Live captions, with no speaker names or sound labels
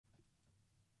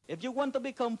If you want to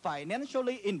become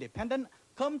financially independent,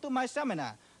 come to my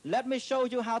seminar. Let me show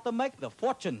you how to make the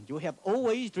fortune you have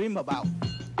always dreamed about.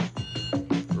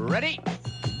 Ready?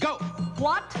 Go!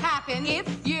 What happens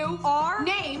if you are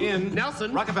named In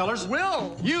Nelson Rockefeller's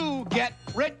will, you get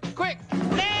rich quick.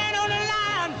 Stand on the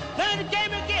line, play the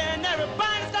game again.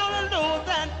 Everybody's gonna lose,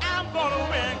 and I'm gonna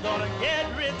win. Gonna get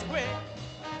rich quick.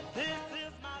 This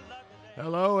is my lucky day.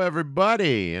 Hello,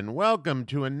 everybody, and welcome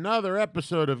to another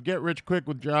episode of Get Rich Quick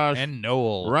with Josh. And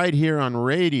Noel. Right here on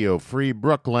Radio Free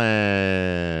Brooklyn.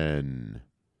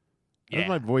 How does Yeah.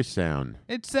 my voice sound?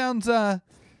 It sounds, A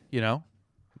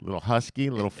little husky,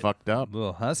 a little fucked a up.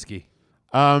 little husky.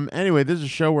 Anyway, this is a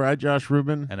show where I, Josh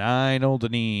Rubin, And I, Noel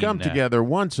Deneen. come together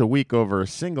once a week over a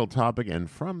single topic, and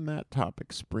from that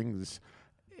topic springs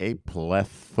a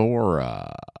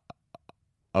plethora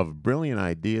of brilliant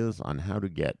ideas on how to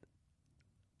get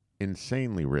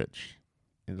insanely rich,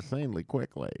 insanely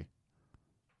quickly.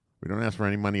 We don't ask for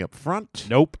any money up front.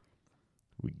 Nope.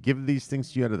 We give these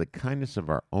things to you out of the kindness of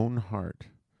our own heart.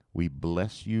 We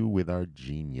bless you with our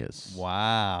genius.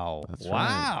 Wow. That's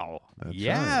wow. right. That's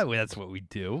yeah, right. well, that's what we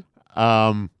do.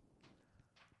 We're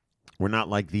not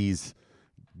like these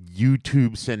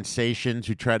YouTube sensations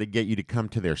who try to get you to come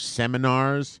to their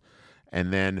seminars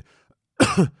and then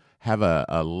have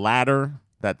a ladder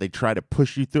that they try to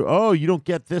push you through. Oh, you don't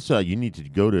get this. You need to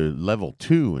go to level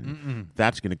 2, and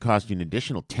that's going to cost you an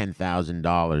additional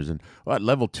 $10,000. And what,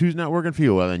 level 2's not working for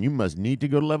you? Well, then you must need to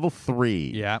go to level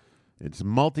 3. Yeah. It's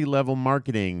multi-level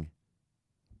marketing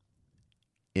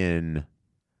in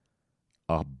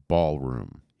a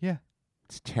ballroom. Yeah.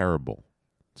 It's terrible.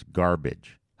 It's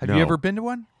garbage. Have No. you ever been to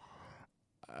one?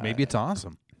 Maybe it's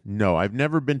awesome. No, I've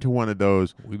never been to one of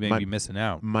those. We may be missing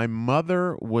out. My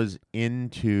mother was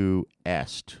into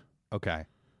Est Okay.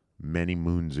 many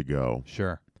moons ago,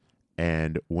 Sure.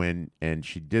 and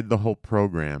she did the whole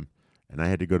program, and I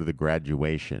had to go to the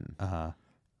graduation. Uh-huh.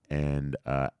 And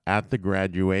at the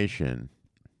graduation,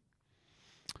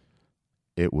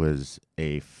 it was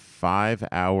a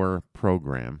 5-hour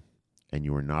program, and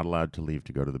you were not allowed to leave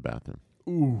to go to the bathroom.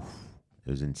 Ooh. It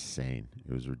was insane.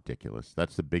 It was ridiculous.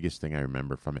 That's the biggest thing I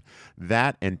remember from it.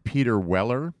 That and Peter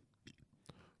Weller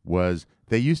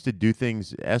they used to do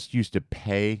things, Est used to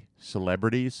pay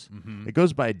celebrities. Mm-hmm. It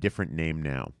goes by a different name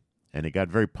now. And it got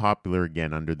very popular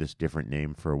again under this different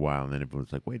name for a while. And then everyone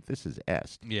was like, wait, this is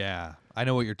Est. Yeah. I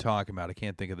know what you're talking about. I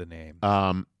can't think of the name.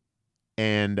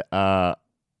 And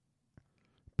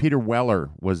Peter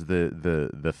Weller was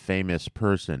the famous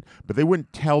person, but they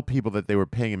wouldn't tell people that they were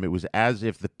paying him. It was as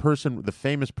if the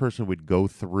famous person would go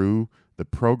through the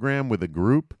program with a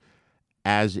group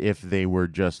as if they were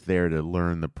just there to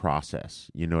learn the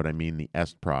process. You know what I mean? The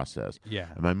Est process. Yeah.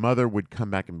 And my mother would come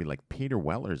back and be like, Peter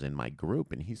Weller's in my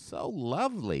group, and he's so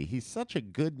lovely. He's such a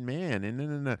good man.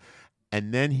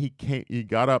 And then he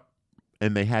got up,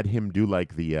 and they had him do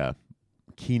like the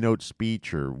keynote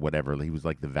speech or whatever. He was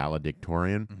like the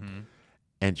valedictorian. Mm-hmm.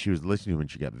 And she was listening to him,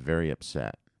 and she got very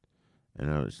upset.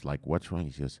 And I was like, what's wrong?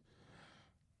 He goes,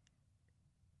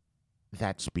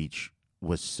 that speech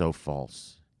was so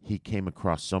false. He came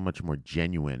across so much more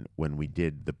genuine when we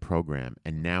did the program,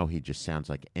 and now he just sounds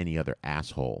like any other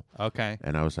asshole. Okay.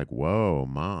 And I was like, whoa,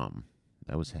 Mom,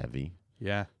 that was heavy.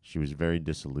 Yeah. She was very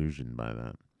disillusioned by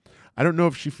that. I don't know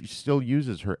if she still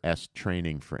uses her Est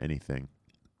training for anything.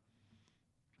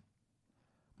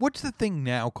 What's the thing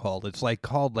now called? It's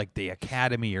called the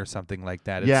Academy or something like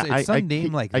that. It's, Yeah, it's some name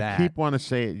keep, like that. I keep want to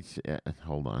say it.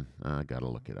 Hold on. I got to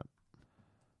look it up.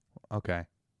 Okay.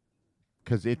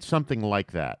 Because it's something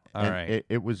like that. All And right.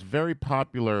 It was very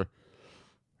popular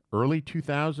early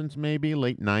 2000s, maybe,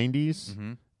 late 90s.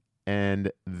 Mm-hmm.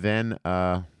 And then,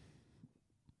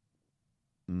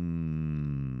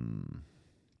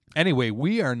 Anyway,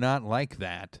 we are not like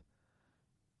that.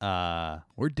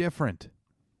 We're different.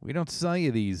 We don't sell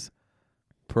you these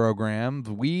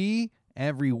programs. We,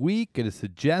 every week, get a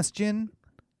suggestion.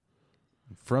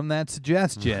 From that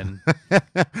suggestion,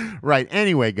 right.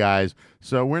 Anyway, guys,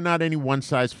 so we're not any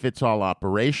one-size-fits-all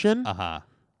operation.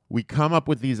 We come up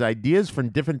with these ideas from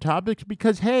different topics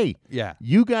because, hey, yeah.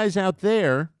 you guys out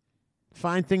there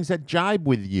find things that jibe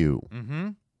with you. Mm-hmm.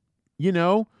 You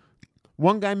know,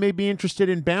 one guy may be interested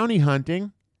in bounty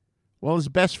hunting. Well, his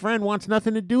best friend wants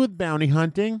nothing to do with bounty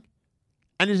hunting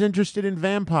and is interested in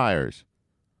vampires,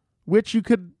 which you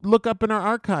could look up in our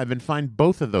archive and find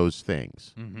both of those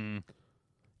things. Mm-hmm.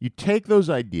 You take those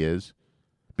ideas,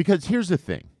 because here's the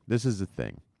thing. This is the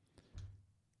thing.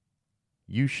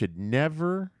 You should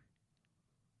never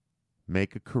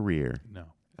make a career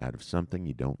out of something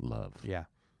you don't love. Yeah.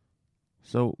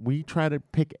 So we try to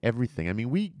pick everything. I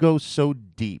mean, we go so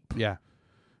deep. Yeah.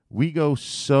 We go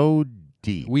so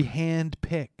deep. We hand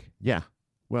pick. Yeah.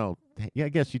 Well, yeah, I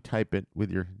guess you type it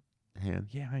with your hand.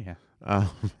 Yeah.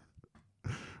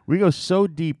 We go so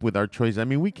deep with our choices. I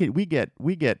mean, we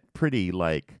get pretty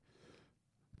like.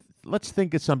 Let's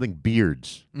think of something.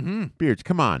 Beards. Mm-hmm. Beards.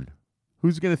 Come on.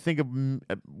 Who's going to think of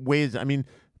ways? I mean,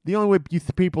 the only way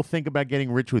people think about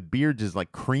getting rich with beards is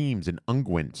like creams and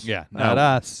unguents. Yeah, not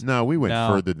us. No, we went No.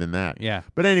 further than that. Yeah.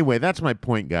 But anyway, that's my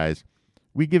point, guys.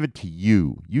 We give it to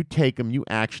you. You take them, you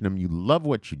action them, you love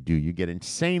what you do, you get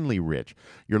insanely rich.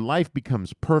 Your life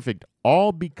becomes perfect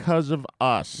all because of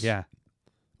us. Yeah.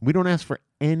 We don't ask for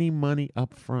any money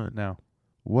up front. No.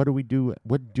 What do we do?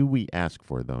 What do we ask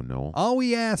for, though, Noel? All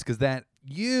we ask is that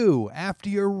you, after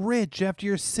you're rich, after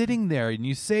you're sitting there and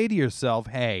you say to yourself,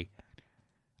 hey,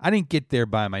 I didn't get there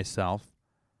by myself,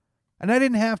 and I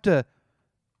didn't have to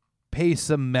pay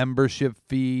some membership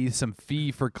fee, some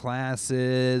fee for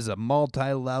classes, a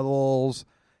multi-levels.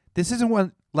 This isn't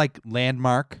one like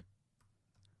Landmark.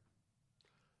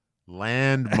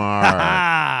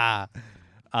 Landmark.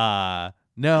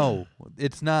 No,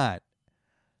 it's not.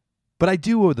 But I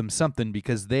do owe them something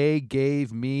because they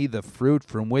gave me the fruit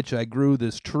from which I grew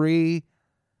this tree.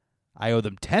 I owe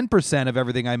them 10% of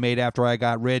everything I made after I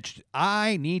got rich.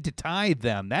 I need to tithe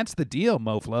them. That's the deal,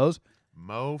 Moflos.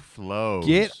 Moflos.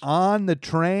 Get on the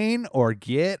train or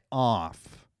get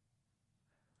off.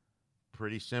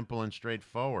 Pretty simple and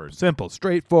straightforward. Simple,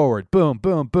 straightforward. Boom,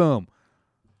 boom, boom.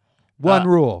 One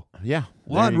rule. Yeah.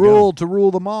 One rule to rule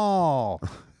them all.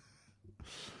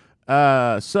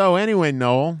 So anyway,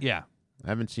 Noel. Yeah. I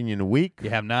haven't seen you in a week.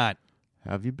 You have not.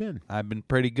 How have you been? I've been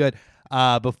pretty good.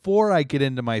 Before I get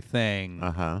into my thing,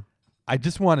 I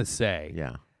just want to say,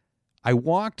 Yeah. I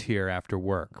walked here after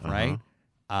work, right?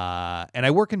 And I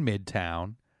work in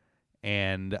Midtown,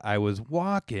 and I was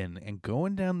walking and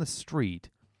going down the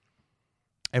street,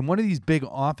 and one of these big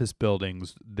office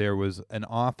buildings, there was an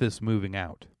office moving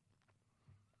out,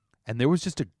 and there was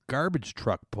just a garbage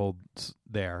truck pulled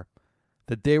there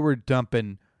that they were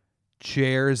dumping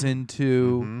chairs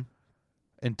into,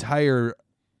 entire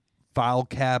file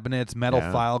cabinets, metal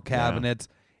file cabinets.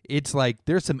 It's like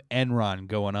there's some Enron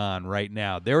going on right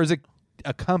now. There is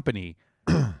a company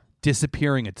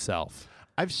disappearing itself.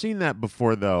 I've seen that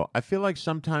before, though. I feel like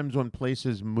sometimes when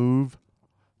places move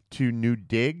to new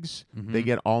digs, they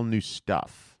get all new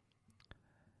stuff,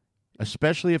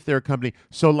 especially if they're a company.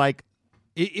 So, like,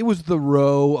 it was the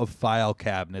row of file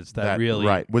cabinets that really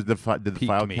right. Was did the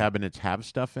file me. cabinets have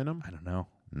stuff in them? I don't know.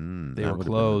 They were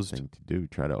closed. Thing to do,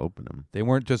 try to open them. They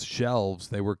weren't just shelves;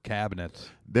 they were cabinets.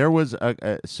 There was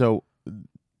so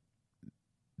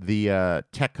the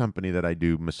tech company that I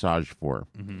do massage for.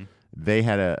 They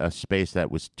had a space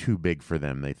that was too big for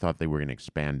them. They thought they were going to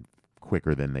expand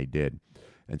quicker than they did,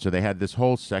 and so they had this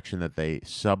whole section that they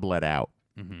sublet out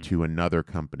to another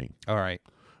company. All right.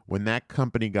 When that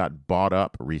company got bought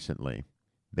up recently,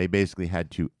 they basically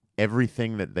had to,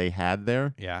 everything that they had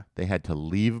there, they had to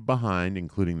leave behind,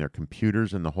 including their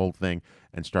computers and the whole thing,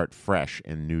 and start fresh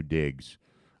in new digs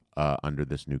under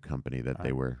this new company that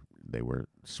they were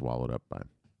swallowed up by.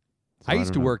 So I used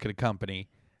to don't know. work at a company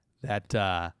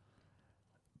that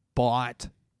bought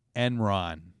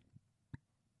Enron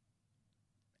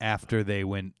after they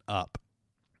went up.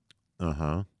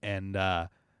 And I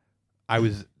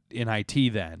was in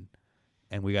IT then,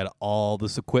 and we got all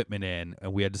this equipment in,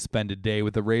 and we had to spend a day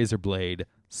with a razor blade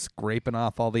scraping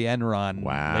off all the Enron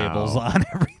labels on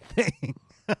everything.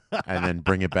 And then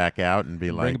bring it back out and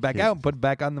be like... Bring it back out and put it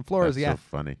back on the floors. That's so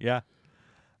funny. Yeah.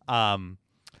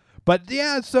 But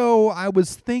yeah, so I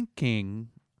was thinking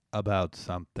about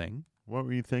something. What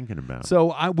were you thinking about?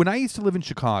 So when I used to live in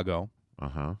Chicago,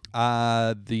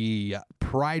 Uh-huh. the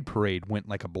Pride Parade went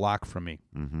like a block from me.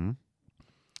 Mm-hmm.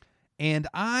 And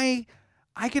I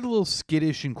get a little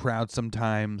skittish in crowds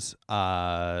sometimes.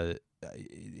 They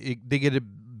get a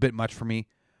bit much for me.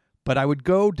 But I would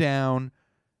go down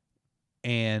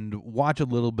and watch a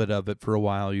little bit of it for a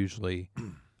while usually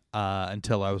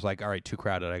until I was like, all right, too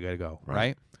crowded, I got to go,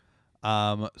 right?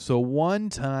 So one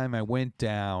time I went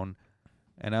down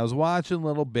and I was watching a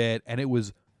little bit, and it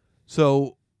was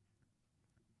so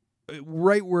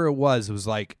right where it was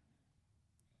like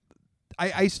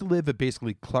I used to live at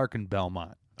basically Clark and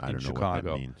Belmont in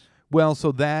Chicago. What that means. Well,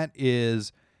 so that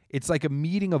is, it's like a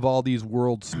meeting of all these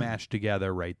worlds smashed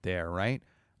together right there, right?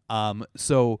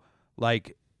 So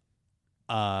like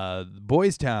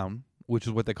Boys Town, which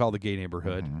is what they call the gay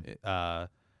neighborhood,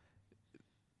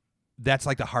 that's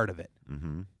like the heart of it.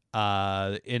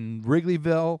 Mm-hmm. In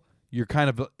Wrigleyville, you're kind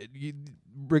of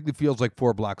Wrigley feels like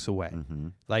 4 blocks away.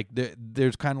 Like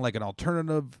there's kind of like an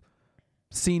alternative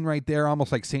scene right there,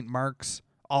 almost like St. Mark's.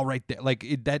 all right there. Like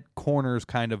that corner is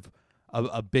kind of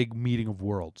a big meeting of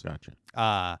worlds.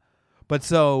 Gotcha. But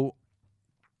so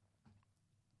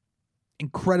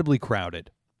incredibly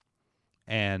crowded,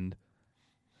 and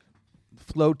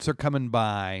floats are coming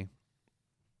by,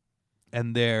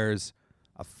 and there's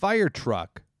a fire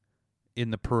truck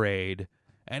in the parade,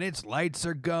 and its lights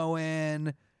are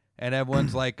going, and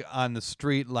everyone's like on the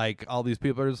street, like all these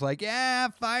people are just like, yeah,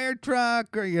 fire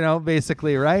truck, or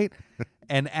basically, right?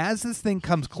 And as this thing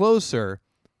comes closer,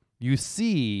 you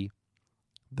see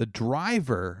the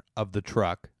driver of the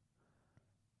truck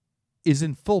is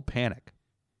in full panic.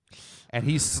 And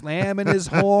he's slamming his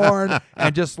horn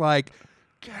and just like,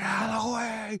 get out of the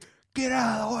way, get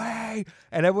out of the way.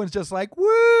 And everyone's just like,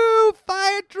 woo,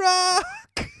 fire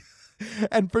truck.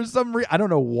 And for some reason, I don't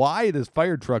know why this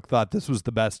fire truck thought this was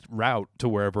the best route to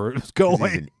wherever it was going.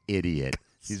 He's an idiot.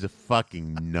 He's a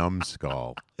fucking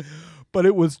numbskull. But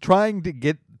it was trying to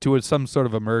get to some sort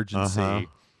of emergency.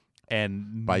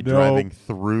 And by driving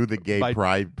through the gay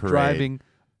pride parade. Driving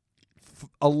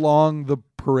along the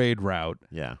parade route.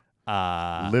 Yeah.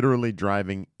 Literally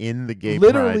driving in the gay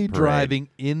literally pride parade. Driving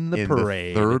in the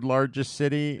parade. The third largest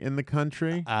city in the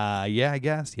country? Yeah, I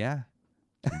guess, yeah.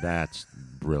 That's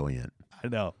brilliant. I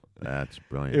know. That's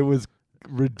brilliant. It was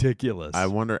ridiculous. I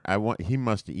wonder, he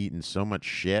must have eaten so much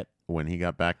shit when he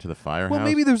got back to the firehouse. Well,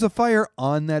 maybe there's a fire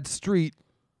on that street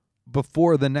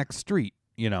before the next street,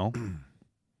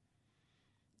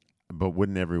 But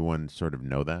wouldn't everyone sort of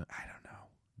know that? I don't know.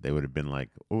 They would have been like,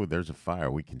 "Oh, there's a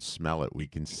fire. We can smell it. We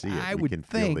can see it. I we would can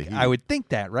think. feel the heat." I would think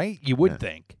that, right? You would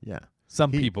think. Yeah.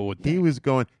 Some people would think. He was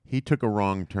going. He took a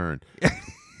wrong turn.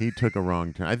 He took a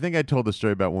wrong turn. I think I told the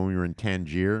story about when we were in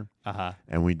Tangier,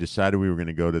 and we decided we were going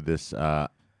to go to this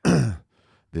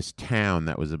this town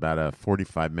that was about a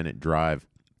 45-minute drive.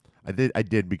 I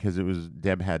did because it was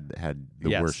Deb had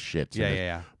the worst shits.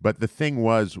 Yeah. But the thing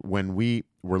was, when we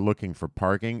were looking for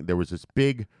parking, there was this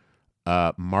big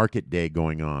market day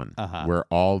going on where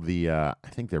all the I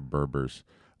think they're Berbers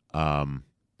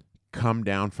come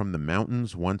down from the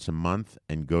mountains once a month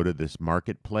and go to this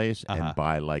marketplace and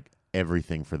buy like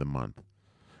everything for the month.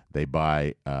 They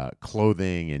buy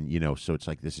clothing and so it's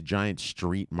like this giant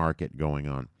street market going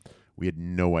on. We had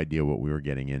no idea what we were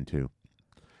getting into.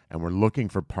 And we're looking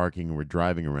for parking, and we're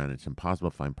driving around. It's impossible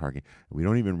to find parking. We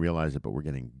don't even realize it, but we're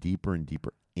getting deeper and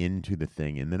deeper into the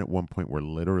thing. And then at one point, we're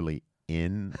literally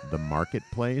in the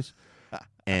marketplace,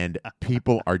 and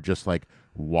people are just like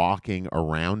walking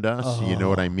around us. You know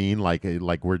what I mean? Like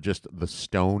we're just the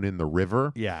stone in the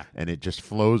river. Yeah. And it just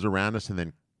flows around us, and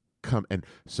then and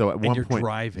so at one you're point,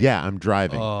 driving. Yeah, I'm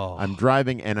driving. Oh. I'm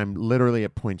driving, and I'm literally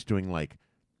at points doing like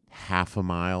half a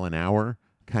mile an hour.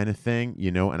 Kind of thing,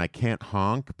 and I can't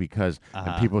honk because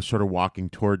and people are sort of walking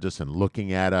towards us and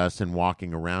looking at us and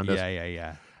walking around us.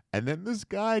 Yeah. And then this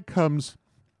guy comes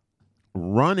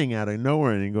running out of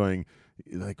nowhere and going,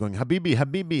 Habibi,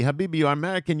 Habibi, Habibi, you're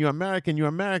American, you're American, you're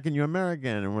American, you're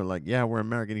American. And we're like, yeah, we're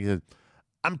American. He says,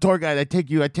 I'm tour guide. I take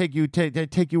you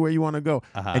where you want to go.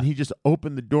 And he just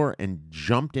opened the door and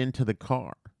jumped into the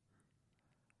car.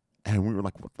 And we were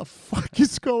like, what the fuck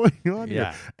is going on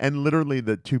here? And literally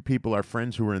the two people, our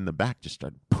friends who were in the back, just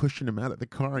started pushing him out of the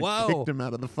car and kicked him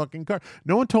out of the fucking car.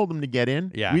 No one told him to get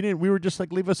in. Yeah. We were just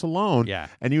like, leave us alone. Yeah.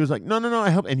 And he was like, no, I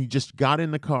help. And he just got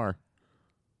in the car.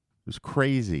 It was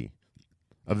crazy.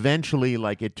 Eventually,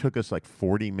 like it took us like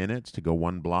 40 minutes to go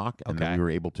one block. And then we were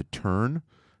able to turn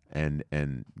and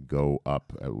go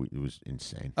up. It was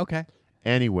insane. Okay.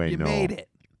 Anyway, you made it.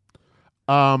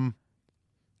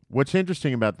 What's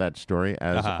interesting about that story,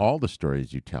 as all the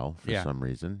stories you tell for some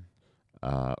reason,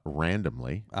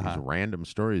 randomly, these random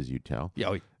stories you tell.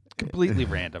 Yeah, completely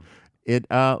random.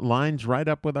 It lines right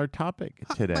up with our topic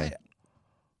today.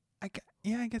 I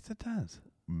guess it does.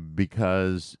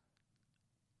 Because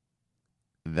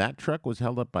that truck was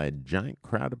held up by a giant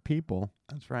crowd of people.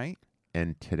 That's right.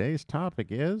 And today's topic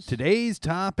is? Today's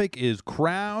topic is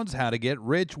crowds, how to get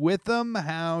rich with them,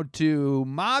 how to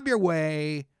mob your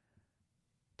way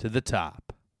to the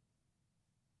top.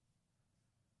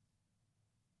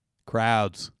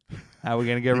 Crowds. How are we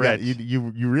going to get rich?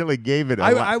 You really gave it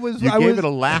a gave it a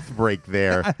laugh break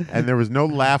there, and there was no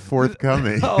laugh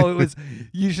forthcoming. It was.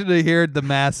 You should have heard the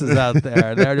masses out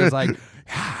there. They're just like,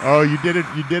 oh, you did it.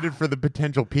 You did it for the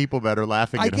potential people that are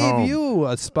laughing at home. I gave you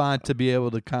a spot to be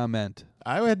able to comment.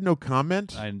 I had no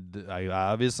comment. I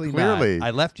obviously Clearly. not.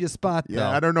 I left you a spot, though. Yeah,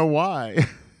 I don't know why.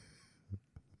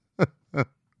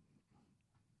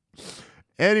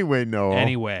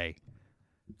 Anyway,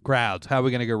 crowds, how are we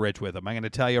going to get rich with them? I'm going to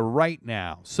tell you right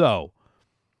now. So,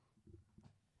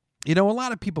 a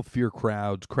lot of people fear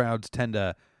crowds. Crowds tend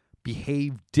to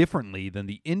behave differently than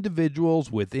the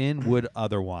individuals within would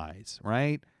otherwise,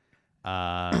 right?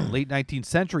 Late 19th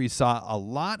century saw a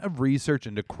lot of research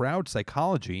into crowd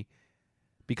psychology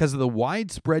because of the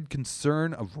widespread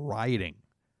concern of rioting.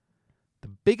 The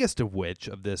biggest of which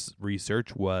of this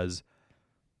research was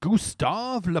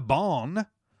Gustave Le Bon.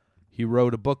 He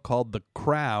wrote a book called The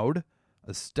Crowd,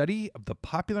 A Study of the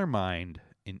Popular Mind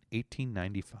in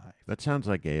 1895. That sounds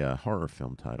like a horror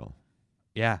film title.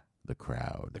 Yeah. The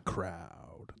Crowd. The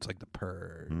Crowd. It's like The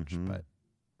Purge, but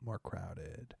more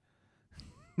crowded.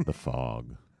 The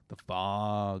Fog. The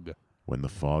Fog. When the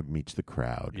fog meets the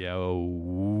crowd.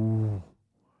 Yo.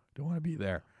 Don't want to be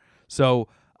there. So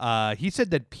he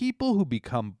said that people who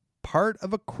become part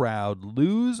of a crowd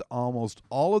lose almost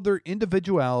all of their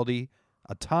individuality,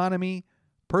 autonomy,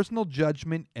 personal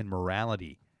judgment, and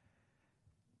morality.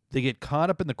 They get caught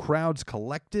up in the crowd's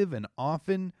collective and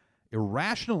often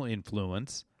irrational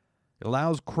influence. It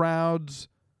allows crowds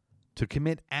to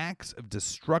commit acts of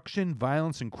destruction,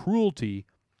 violence, and cruelty,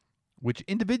 which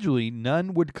individually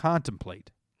none would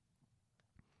contemplate.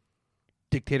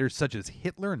 Dictators such as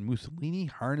Hitler and Mussolini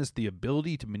harnessed the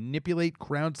ability to manipulate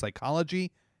crowd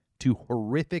psychology to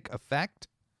horrific effect.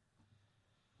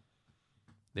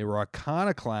 They were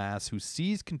iconoclasts who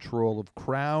seized control of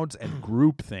crowds and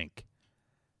groupthink,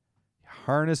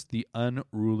 harnessed the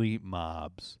unruly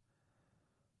mobs.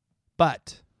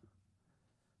 But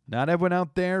not everyone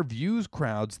out there views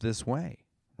crowds this way,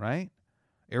 right?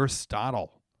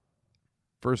 Aristotle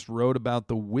first wrote about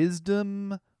the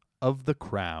wisdom of the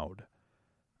crowd.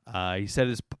 He said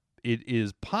it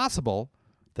is possible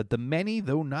that the many,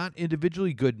 though not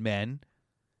individually good men,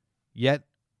 yet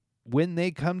when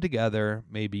they come together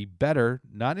may be better,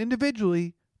 not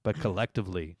individually, but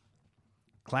collectively.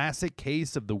 Classic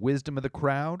case of the wisdom of the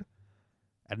crowd.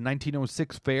 At a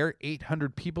 1906 fair,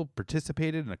 800 people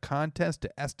participated in a contest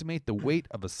to estimate the weight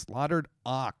of a slaughtered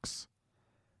ox.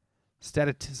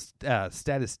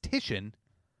 Statistician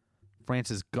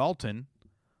Francis Galton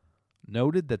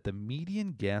noted that the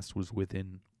median guess was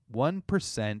within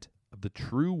 1% of the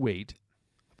true weight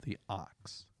of the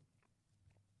ox.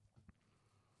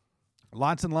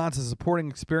 Lots and lots of supporting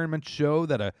experiments show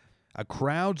that a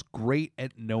crowd's great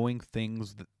at knowing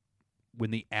things that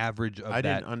when the average of I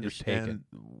that didn't understand is taken.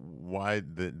 why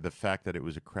the fact that it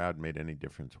was a crowd made any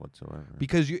difference whatsoever.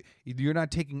 Because you're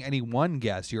not taking any one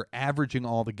guess. You're averaging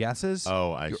all the guesses.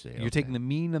 Oh, I You're, see. You're taking the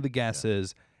mean of the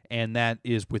guesses, and that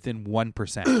is within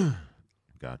 1%.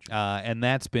 Gotcha. And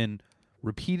that's been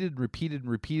repeated,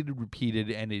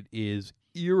 and it is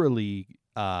eerily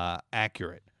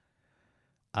accurate.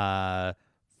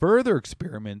 Further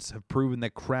experiments have proven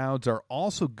that crowds are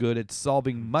also good at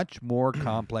solving much more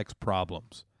complex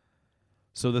problems.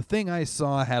 So the thing I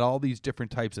saw had all these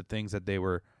different types of things that they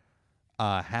were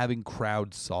having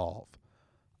crowds solve.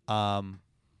 One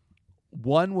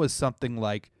was something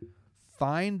like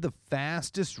find the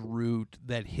fastest route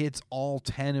that hits all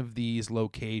 10 of these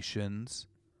locations.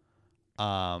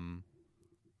 And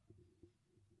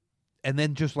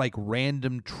then just like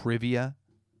random trivia.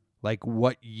 Like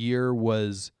what year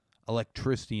was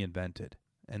electricity invented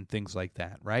and things like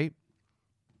that, right?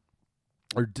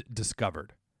 Or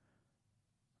discovered.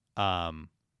 So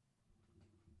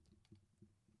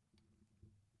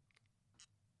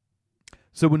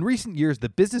in recent years, the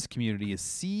business community has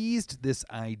seized this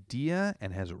idea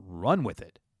and has run with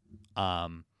it.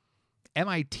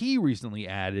 MIT recently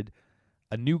added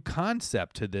a new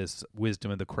concept to this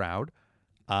wisdom of the crowd.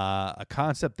 A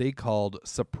concept they called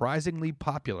surprisingly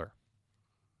popular.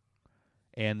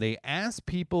 And they asked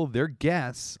people their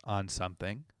guess on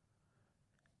something.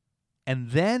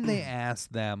 And then they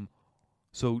asked them,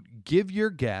 so give your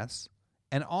guess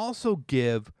and also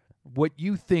give what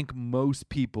you think most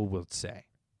people will say.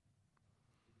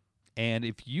 And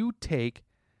if you take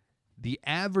the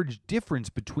average difference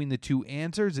between the two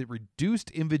answers, it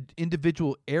reduced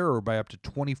individual error by up to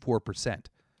 24%.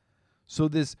 So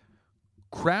this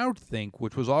crowd think,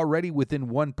 which was already within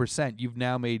 1%, you've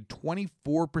now made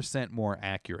 24% more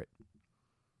accurate.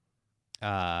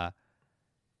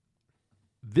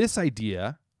 This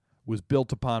idea was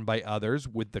built upon by others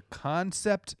with the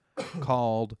concept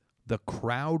called the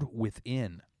crowd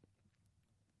within.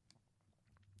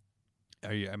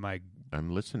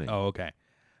 I'm listening. Oh, okay.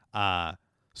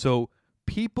 So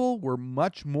people were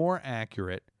much more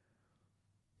accurate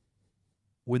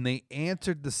when they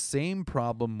answered the same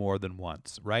problem more than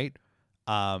once, right?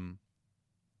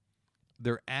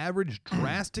 Their average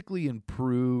drastically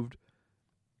improved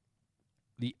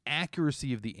the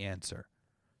accuracy of the answer.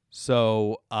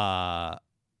 So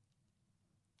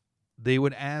they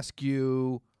would ask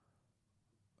you,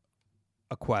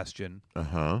 a question,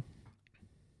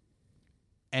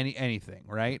 anything,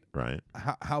 right? Right.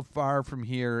 How far from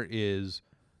here is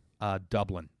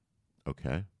Dublin?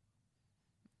 Okay.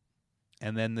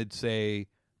 And then they'd say,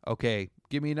 okay,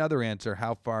 give me another answer.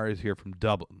 How far is here from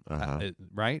Dublin?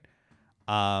 Right?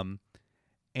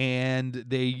 And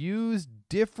they use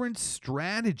different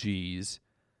strategies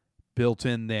built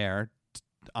in there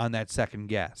on that second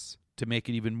guess to make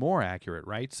it even more accurate,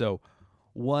 right? So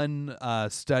one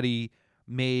study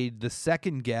made the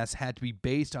second guess had to be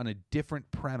based on a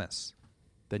different premise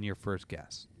than your first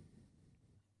guess.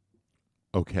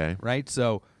 Okay. Right?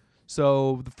 So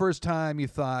the first time you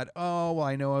thought, oh, well,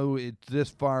 I know it's this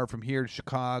far from here to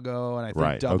Chicago, and I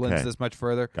think Dublin's this much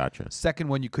further. Gotcha. Second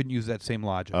one, you couldn't use that same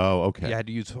logic. Oh, okay. You had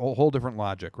to use whole different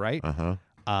logic, right?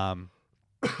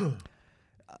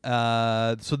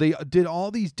 So they did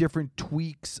all these different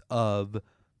tweaks of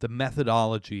the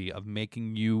methodology of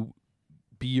making you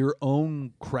be your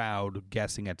own crowd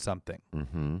guessing at something.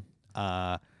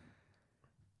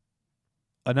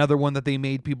 Another one that they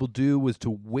made people do was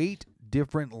to wait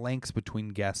different lengths between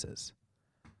guesses.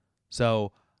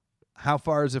 So, how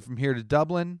far is it from here to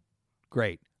Dublin?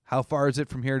 Great. How far is it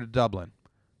from here to Dublin?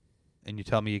 And you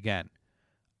tell me again.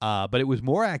 But it was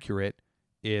more accurate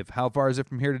if how far is it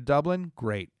from here to Dublin?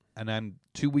 Great. And then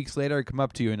 2 weeks later, I come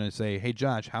up to you and I say, hey,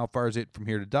 Josh, how far is it from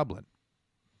here to Dublin?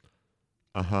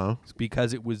 It's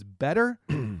because it was better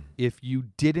if you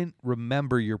didn't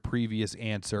remember your previous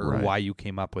answer or why you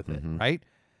came up with it, right?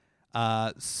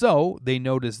 So they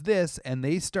noticed this, and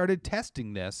they started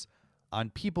testing this on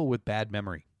people with bad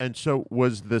memory. And so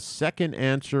was the second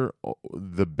answer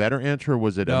the better answer, or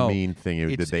was it a mean thing?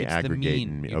 Did they aggregate?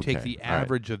 The mean. You take the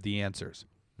average of the answers.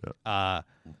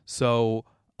 So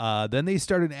then they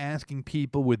started asking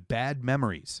people with bad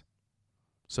memories.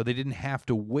 So they didn't have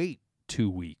to wait 2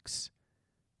 weeks.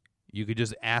 You could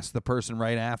just ask the person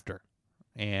right after.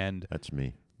 And that's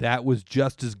me. That was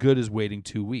just as good as waiting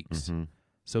 2 weeks.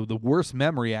 So the worst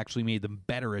memory actually made them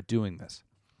better at doing this.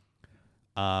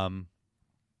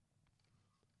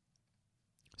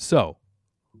 So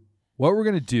what we're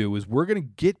going to do is we're going to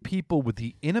get people with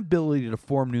the inability to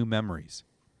form new memories,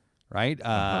 right?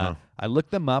 I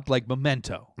looked them up like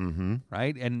Memento,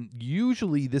 right? And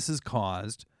usually this is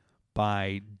caused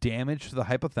by damage to the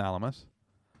hypothalamus.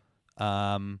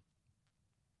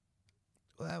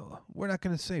 We're not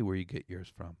going to say where you get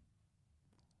yours from.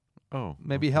 Oh,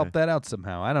 maybe help that out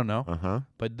somehow. I don't know.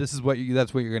 But this is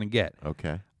that's what you're going to get.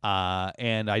 Okay.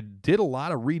 And I did a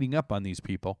lot of reading up on these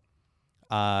people.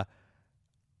 There's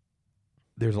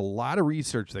a lot of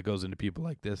research that goes into people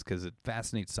like this because it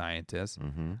fascinates scientists.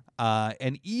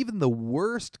 And even the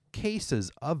worst cases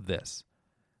of this,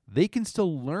 they can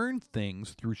still learn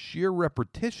things through sheer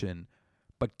repetition,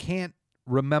 but can't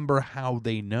remember how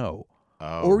they know.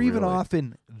 Or even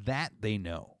often that they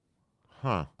know.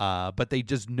 But they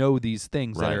just know these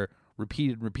things that are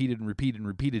repeated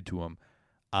to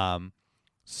them.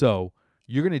 So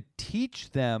you're going to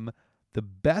teach them the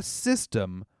best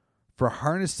system for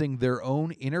harnessing their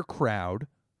own inner crowd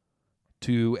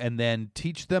and then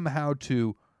teach them how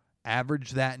to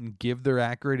average that and give their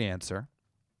accurate answer.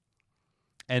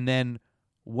 And then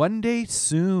one day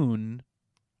soon,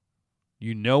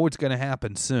 you know it's going to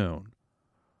happen soon,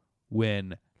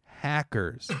 when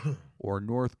hackers or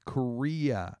North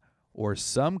Korea or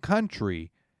some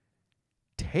country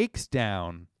takes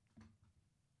down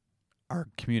our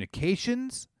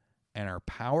communications and our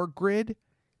power grid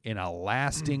in a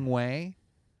lasting way,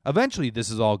 eventually this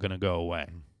is all going to go away,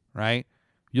 right?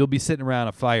 You'll be sitting around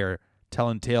a fire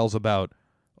telling tales about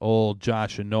old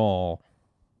Josh and Noel.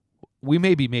 We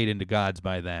may be made into gods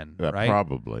by then, right?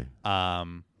 Probably. But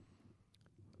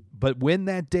when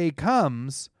that day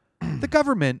comes, the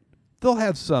government, they'll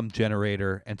have some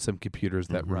generator and some computers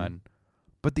that run,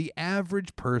 but the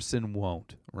average person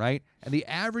won't, right? And the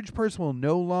average person will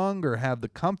no longer have the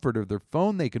comfort of their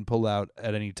phone they can pull out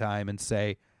at any time and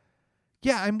say,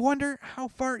 yeah, I wonder how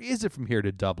far is it from here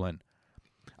to Dublin?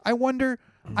 I wonder,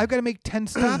 I've got to make 10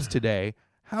 stops today.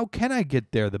 How can I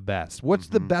get there the best? What's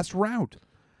the best route?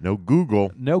 No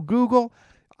Google. No Google.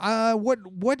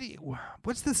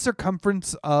 What's the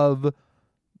circumference of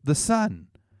the sun?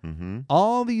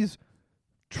 All these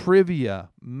trivia,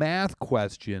 math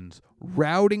questions,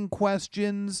 routing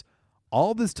questions,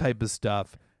 all this type of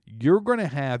stuff. You're going to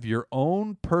have your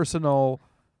own personal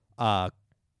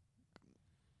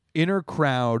inner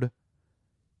crowd.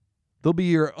 They'll be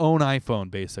your own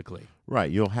iPhone, basically. Right.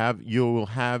 You'll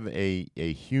have a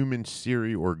human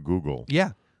Siri or Google.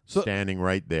 Yeah. So, standing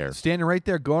right there. Standing right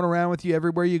there, going around with you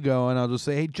everywhere you go, and I'll just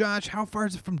say, hey, Josh, how far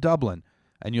is it from Dublin?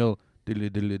 And you'll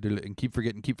and keep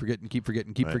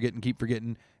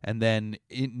forgetting, and then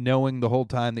knowing the whole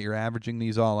time that you're averaging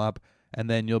these all up, and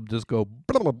then you'll just go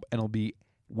and it'll be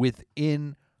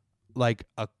within like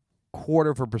a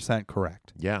 0.25%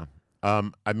 correct. Yeah.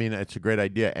 I mean, it's a great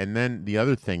idea. And then the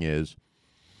other thing is,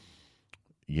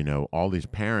 all these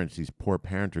parents, these poor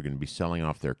parents are going to be selling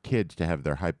off their kids to have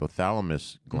their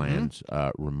hypothalamus glands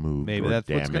removed. Maybe or that's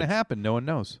damaged. what's going to happen. No one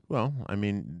knows. Well, I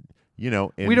mean, We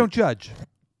don't judge.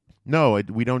 No,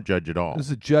 we don't judge at all. This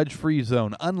is a judge-free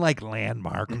zone, unlike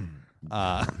Landmark.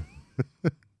 But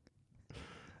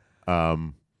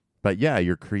yeah,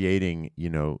 you're creating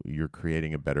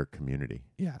a better community.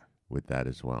 Yeah. With that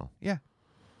as well. Yeah.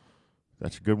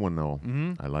 That's a good one though.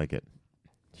 Mm-hmm. I like it.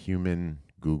 Human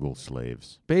Google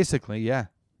slaves. Basically, yeah.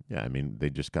 Yeah, I mean, they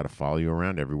just got to follow you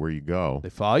around everywhere you go. They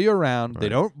follow you around.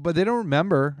 Right. They don't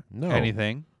remember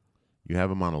anything. You have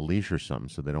them on a leash or something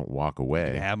so they don't walk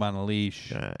away. You have them on a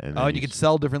leash. Yeah, and and you can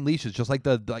sell different leashes, just like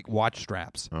the watch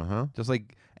straps. Uh-huh. Just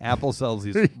like Apple sells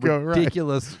these Right.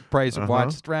 ridiculous price of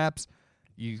watch straps.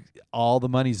 All the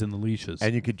money's in the leashes.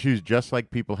 And you could choose, just like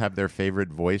people have their favorite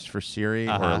voice for Siri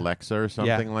or Alexa or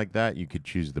something like that, you could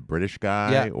choose the British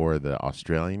guy or the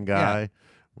Australian guy,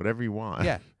 whatever you want.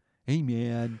 Yeah. Hey,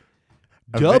 man.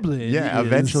 Dublin.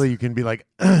 Eventually you can be like,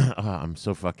 I'm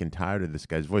so fucking tired of this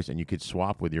guy's voice, and you could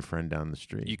swap with your friend down the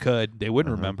street. You could. They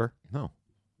wouldn't remember. No.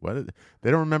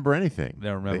 They don't remember anything. They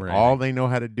don't remember anything. All they know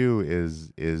how to do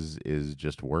is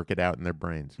just work it out in their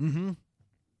brains. Mm-hmm.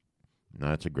 No,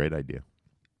 that's a great idea.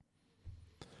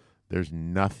 There's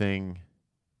nothing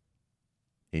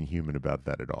inhuman about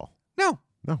that at all.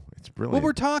 No, it's brilliant. Well,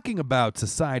 we're talking about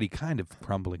society kind of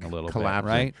crumbling a little collapsing,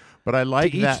 bit, right? But I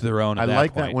like to that. Each their own. I at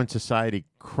like that that when society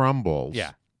crumbles.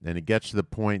 Yeah. And it gets to the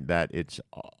point that it's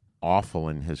awful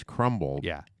and has crumbled.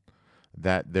 Yeah.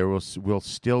 That there will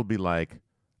still be like,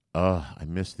 I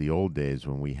miss the old days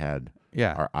when we had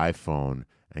our iPhone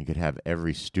and could have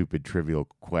every stupid trivial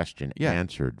question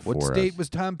answered for us. What state was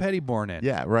Tom Petty born in?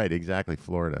 Yeah, right, exactly,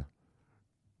 Florida.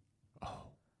 Oh,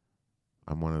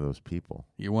 I'm one of those people.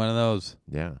 You're one of those.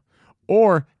 Yeah.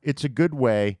 Or it's a good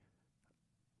way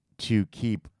to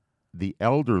keep the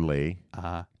elderly.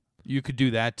 You could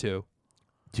do that too.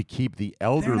 To keep the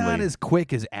elderly. They're not as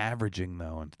quick as averaging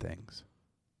though and things.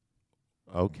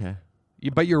 Okay.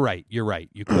 But you're right. You're right.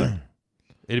 You could.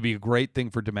 It'd be a great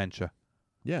thing for dementia.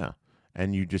 Yeah.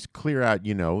 And you just clear out,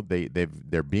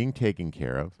 they're being taken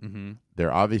care of. Mm-hmm.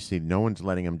 They're obviously, no one's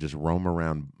letting them just roam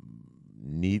around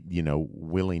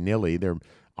willy-nilly. They're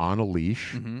on a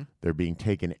leash. Mm-hmm. They're being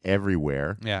taken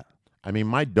everywhere. Yeah. I mean,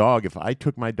 my dog, if I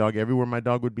took my dog everywhere, my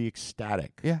dog would be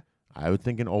ecstatic. Yeah. I would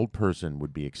think an old person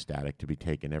would be ecstatic to be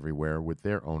taken everywhere with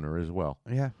their owner as well.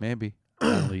 Yeah, maybe.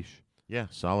 On a leash. Yeah,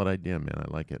 solid idea, man.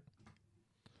 I like it.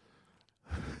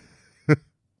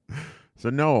 So,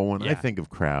 Noah, when I think of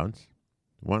crowds,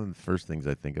 one of the first things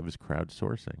I think of is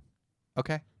crowdsourcing.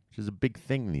 Okay. Which is a big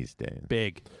thing these days.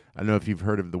 Big. I don't know if you've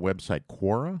heard of the website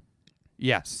Quora.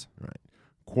 Yes. Right.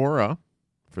 Quora,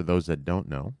 for those that don't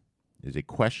know, is a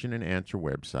question and answer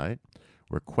website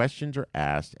where questions are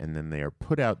asked and then they are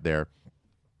put out there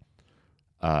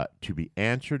to be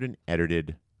answered and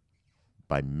edited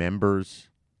by members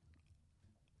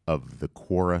of the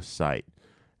Quora site,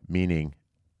 meaning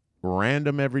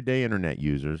random everyday internet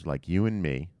users like you and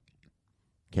me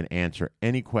can answer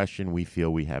any question we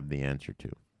feel we have the answer to.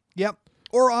 Yep.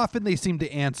 Or often they seem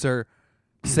to answer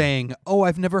saying, "Oh,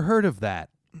 I've never heard of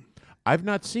that." I've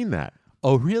not seen that.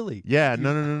 Oh, really? Yeah,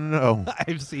 no.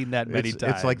 I've seen that many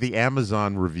times. It's like the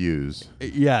Amazon reviews.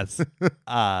 Yes.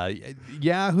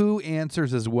 Yahoo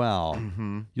answers as well.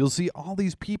 Mm-hmm. You'll see all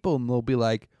these people and they'll be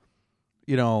like,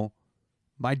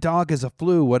 my dog has a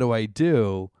flu. What do I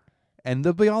do? And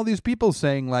there'll be all these people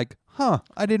saying like,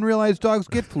 I didn't realize dogs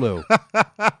get flu.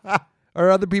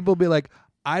 Or other people will be like,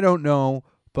 I don't know,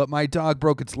 but my dog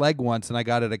broke its leg once and I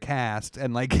got it a cast.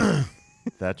 And like...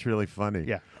 That's really funny.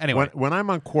 Yeah. Anyway. When I'm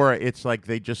on Quora, it's like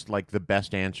they just like the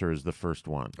best answer is the first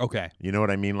one. Okay. You know what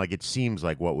I mean? Like it seems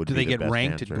like what would do be they the get best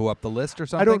ranked answer. and go up the list or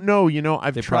something? I don't know.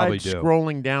 I've They tried probably do.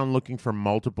 scrolling down looking for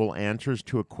multiple answers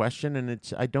to a question, and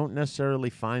I don't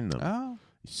necessarily find them. Oh.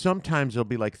 Sometimes there'll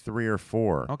be like 3 or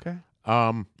 4. Okay.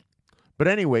 But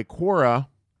anyway, Quora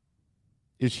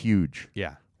is huge.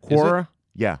 Yeah. Quora,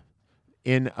 yeah.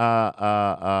 In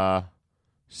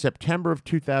September of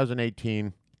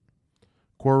 2018,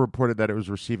 Quora reported that it was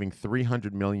receiving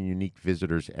 300 million unique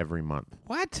visitors every month.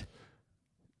 What?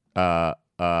 While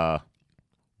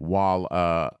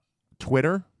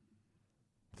Twitter,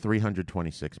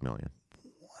 326 million.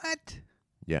 What?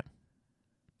 Yeah.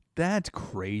 That's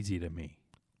crazy to me.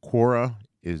 Quora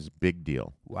is big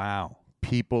deal. Wow.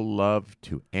 people love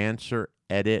to answer,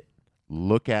 edit,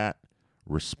 look at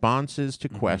responses to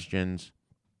questions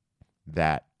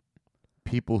that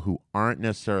people who aren't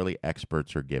necessarily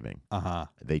experts are giving. Uh-huh.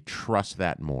 They trust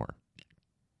that more.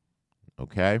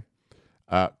 Okay?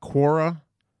 Quora,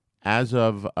 as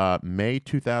of May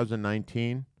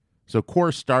 2019, so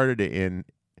Quora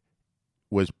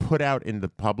was put out in the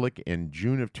public in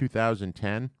June of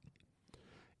 2010.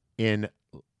 In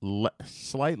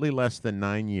slightly less than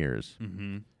 9 years,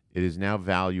 it is now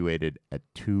valuated at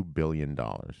 $2 billion.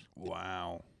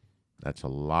 Wow. That's a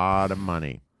lot of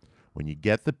money. When you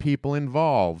get the people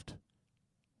involved,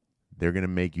 they're going to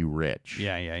make you rich.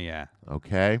 Yeah.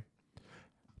 Okay?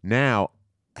 Now,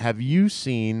 have you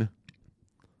seen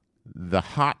the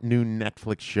hot new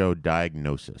Netflix show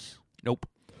Diagnosis? Nope.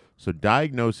 So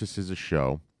Diagnosis is a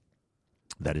show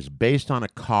that is based on a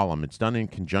column. It's done in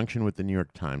conjunction with the New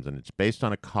York Times, and it's based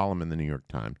on a column in the New York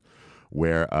Times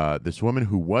where this woman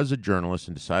who was a journalist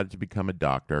and decided to become a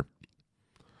doctor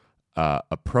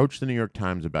approached the New York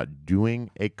Times about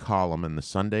doing a column in the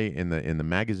Sunday in the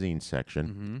magazine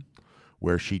section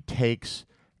where she takes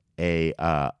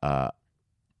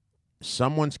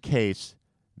someone's case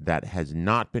that has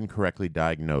not been correctly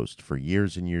diagnosed for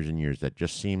years and years and years, that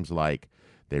just seems like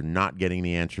they're not getting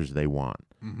the answers they want,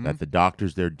 that the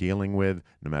doctors they're dealing with,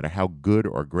 no matter how good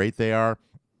or great they are,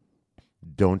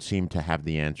 don't seem to have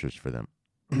the answers for them.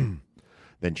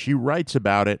 Then she writes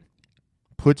about it,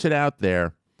 puts it out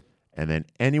there, and then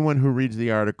anyone who reads the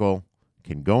article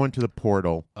can go into the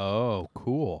portal Oh,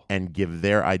 cool. and give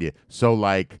their idea. So,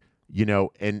 like, you know,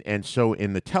 and so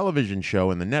in the television show,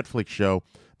 in the Netflix show,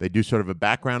 they do sort of a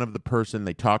background of the person.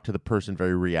 They talk to the person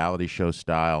very reality show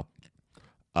style.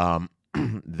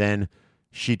 Then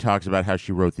she talks about how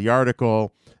she wrote the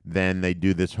article. Then they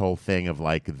do this whole thing of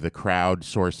like the crowd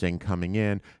sourcing coming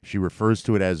in. She refers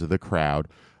to it as the crowd.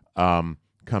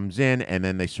 Comes in, and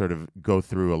then they sort of go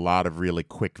through a lot of really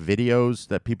quick videos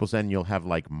that people send. You'll have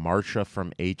like Marsha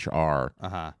from HR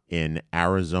in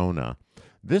Arizona.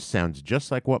 This sounds just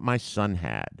like what my son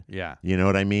had. Yeah. You know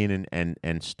what I mean?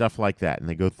 And stuff like that. And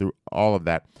they go through all of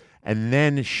that. And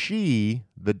then she,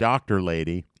 the doctor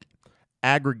lady,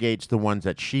 aggregates the ones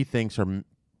that she thinks are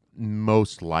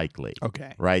most likely.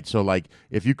 Okay. Right? So, like,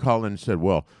 if you call in and said,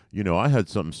 well, you know, I had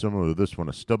something similar to this when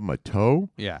I stubbed my toe.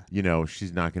 Yeah. You know,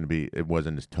 she's not going to be, it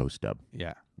wasn't his toe stub.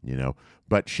 Yeah. You know,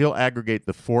 but she'll aggregate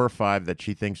the 4 or 5 that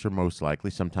she thinks are most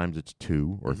likely. Sometimes it's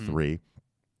 2 or 3.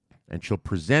 And she'll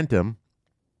present them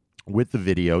with the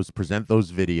videos, present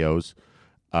those videos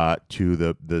to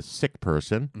the sick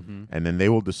person, and then they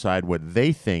will decide what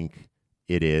they think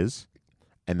it is,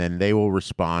 and then they will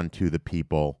respond to the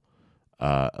people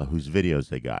whose videos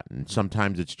they got. And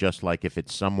sometimes it's just like if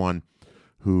it's someone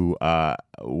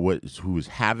who's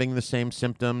having the same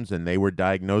symptoms and they were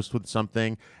diagnosed with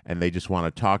something and they just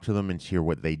want to talk to them and hear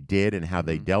what they did and how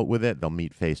they dealt with it, they'll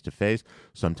meet face to face.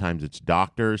 Sometimes it's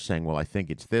doctors saying, well, I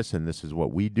think it's this and this is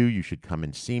what we do. You should come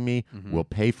and see me. We'll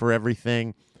pay for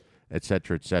everything, et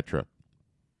cetera, et cetera.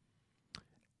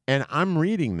 And I'm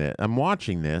reading this, I'm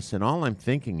watching this, and all I'm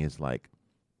thinking is like,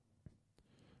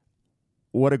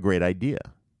 what a great idea.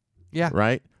 Yeah.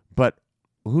 Right? But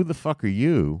who the fuck are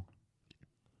you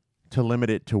to limit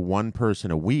it to one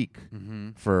person a week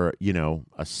for, you know,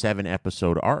 a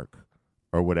 7-episode arc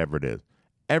or whatever it is?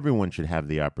 Everyone should have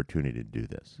the opportunity to do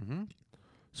this.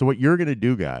 So what you're going to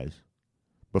do, guys,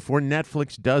 before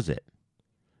Netflix does it,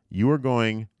 you are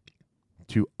going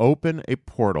to open a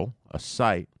portal, a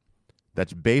site,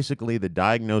 that's basically the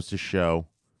Diagnosis show,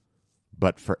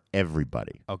 but for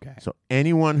everybody. Okay. So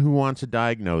anyone who wants a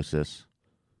diagnosis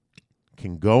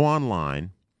can go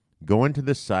online, go into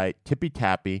the site,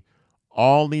 tippy-tappy,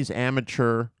 all these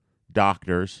amateur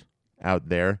doctors out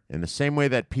there, in the same way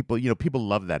that people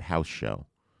love that house show.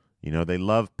 You know, they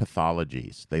love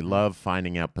pathologies. They love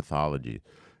finding out pathology.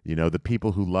 You know, the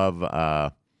people who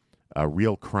love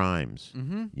real crimes.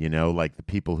 You know, like the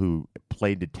people who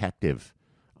play detective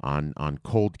on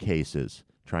cold cases,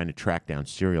 trying to track down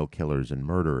serial killers and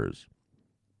murderers.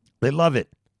 They love it.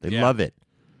 They love it.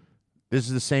 This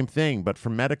is the same thing, but for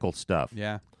medical stuff.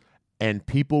 Yeah. And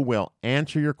people will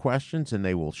answer your questions, and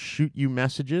they will shoot you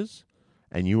messages,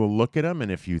 and you will look at them,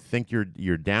 and if you think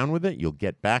you're down with it, you'll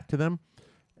get back to them,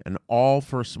 and all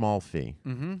for a small fee.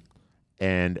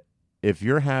 And if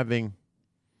you're having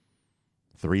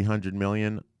 300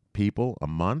 million people a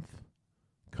month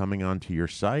coming onto your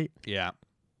site, Yeah.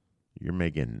 you're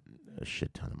making a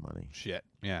shit ton of money. Shit.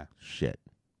 Yeah. Shit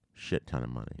ton of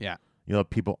money. Yeah. You know,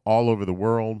 people all over the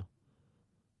world.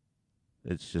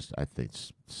 It's just, I think,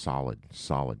 it's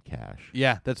solid cash.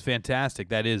 Yeah, that's fantastic.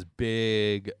 That is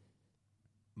big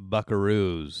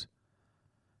buckaroos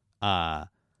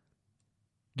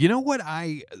You know what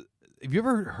have you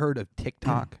ever heard of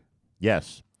TikTok?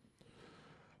 Yes.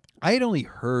 I had only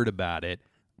heard about it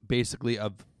basically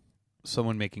of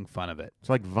someone making fun of it, It's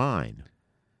like Vine.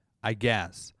 I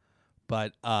guess.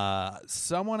 But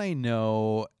someone I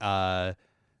know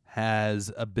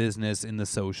has a business in the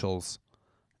socials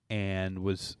and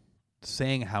was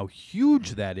saying how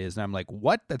huge that is. And I'm like,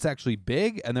 what? That's actually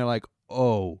big? And they're like,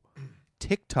 oh,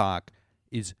 TikTok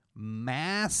is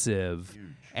massive.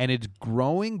 Huge. And it's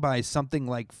growing by something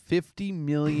like 50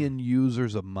 million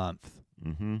users a month.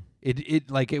 Mm-hmm.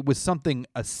 It was something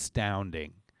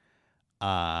astounding.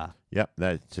 Yep,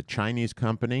 that's a Chinese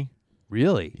company.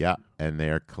 Really? Yeah, and they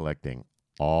are collecting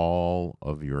all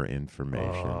of your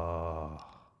information.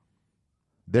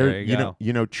 There you go.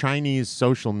 You know, Chinese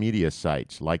social media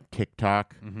sites like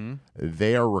TikTok,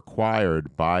 they are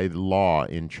required by law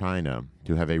in China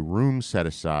to have a room set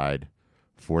aside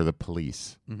for the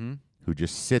police who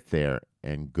just sit there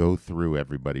and go through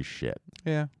everybody's shit.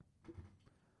 Yeah.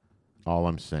 All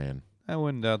I'm saying. I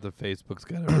wouldn't doubt that Facebook's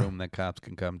got a room that cops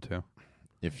can come to.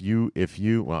 If you,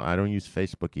 well, I don't use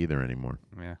Facebook either anymore.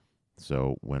 Yeah.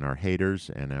 So when our haters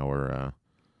and our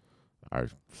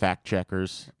fact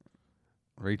checkers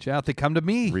Reach out. They come to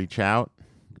me. reach out,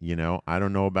 you know, I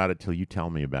don't know about it till you tell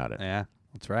me about it. Yeah,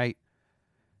 that's right.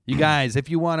 You guys, if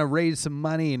you want to raise some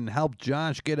money and help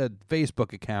Josh get a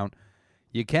Facebook account,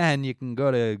 you can. You can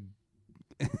go to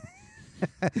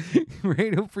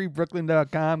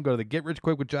RadioFreeBrooklyn.com, go to the Get Rich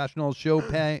Quick with Josh Knowles show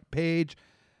page,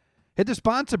 hit the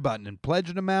sponsor button and pledge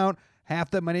an amount.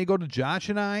 Half that money go to Josh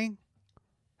and I.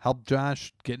 Help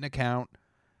Josh get an account.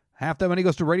 Half that money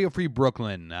goes to Radio Free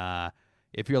Brooklyn.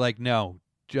 If you're like, no,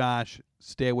 Josh,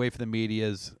 stay away from the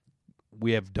medias.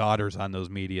 We have daughters on those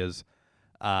medias.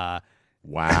 Wow.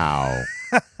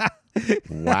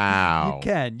 Wow.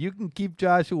 You can keep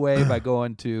Josh away by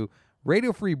going to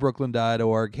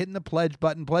RadioFreeBrooklyn.org, hitting the pledge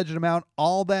button, pledging them out.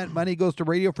 All that money goes to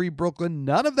Radio Free Brooklyn.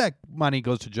 None of that money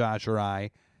goes to Josh or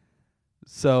I.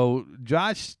 So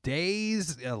Josh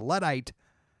stays a Luddite,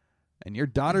 and your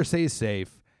daughter stays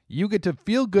safe. You get to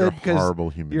feel good You're a because horrible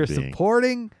human you're being.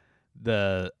 supporting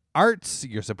the arts,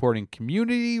 you're supporting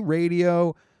community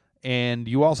radio, and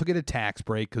you also get a tax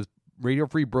break because Radio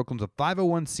Free Brooklyn's a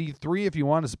 501c3. If you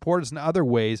want to support us in other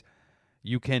ways,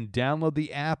 you can download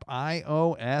the app,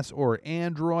 iOS or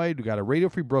Android. We got a Radio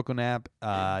Free Brooklyn app.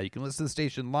 You can listen to the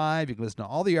station live. You can listen to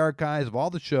all the archives of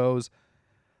all the shows.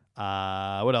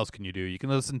 What else can you do? You can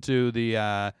listen to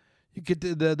the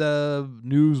the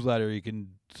newsletter. You can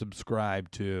subscribe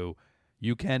to.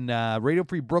 You can Radio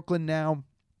Free Brooklyn now.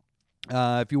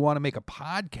 If you want to make a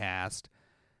podcast,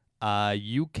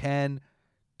 you can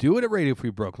do it at Radio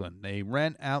Free Brooklyn. They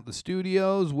rent out the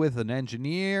studios with an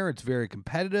engineer. It's very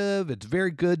competitive. It's very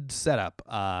good setup.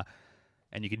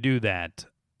 And you can do that,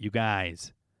 you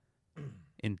guys.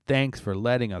 And thanks for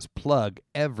letting us plug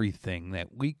everything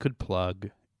that we could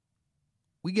plug.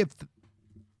 We give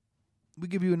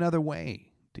you another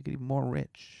way to get even more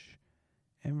rich.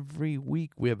 Every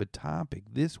week we have a topic.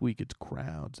 This week it's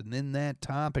crowds. And in that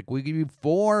topic, we give you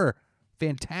 4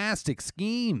 fantastic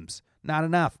schemes. Not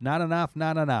enough.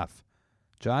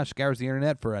 Josh scours the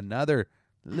internet for another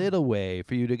little way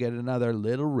for you to get another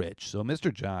little rich. So,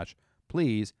 Mr. Josh,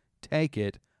 please take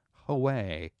it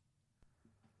away.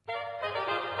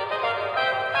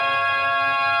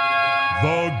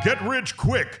 The Get Rich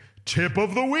Quick Tip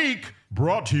of the Week,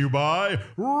 brought to you by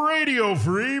Radio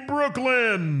Free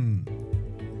Brooklyn.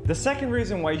 The second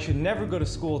reason why you should never go to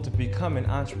school to become an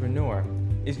entrepreneur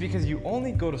is because you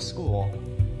only go to school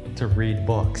to read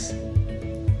books.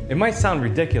 It might sound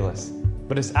ridiculous,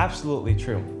 but it's absolutely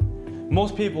true.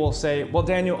 Most people will say, well,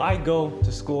 Daniel, I go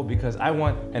to school because I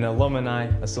want an alumni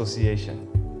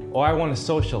association, or I want to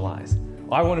socialize,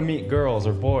 or I want to meet girls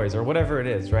or boys or whatever it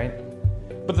is, right?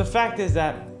 But the fact is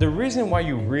that the reason why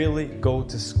you really go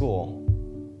to school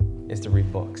is to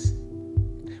read books.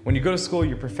 When you go to school,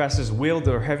 your professors wield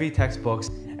their heavy textbooks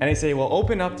and they say, well,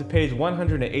 open up to page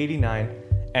 189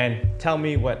 and tell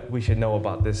me what we should know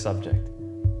about this subject.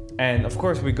 And of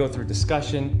course, we go through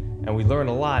discussion and we learn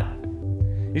a lot.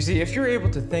 You see, if you're able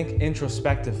to think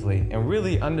introspectively and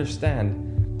really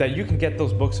understand that you can get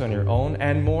those books on your own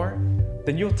and more,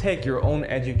 then you'll take your own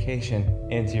education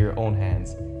into your own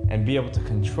hands and be able to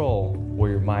control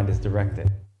where your mind is directed.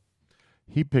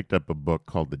 He picked up a book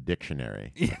called The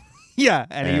Dictionary. Yeah,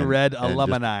 and he read and just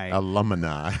Alumni.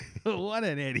 Alumni. What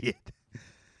an idiot.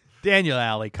 Daniel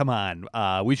Alley, come on.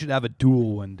 We should have a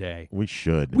duel one day. We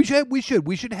should. We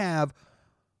should have.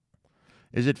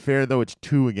 Is it fair, though, it's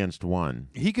 2 against 1?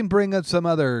 He can bring up some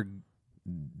other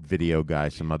Video guy,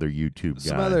 some other YouTube guy.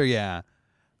 Some other, yeah.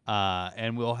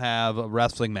 and we'll have a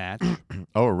wrestling match.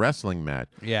 Oh, a wrestling match.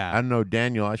 Yeah. I don't know,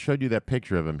 Daniel. I showed you that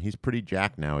picture of him. He's pretty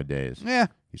jacked nowadays. Yeah.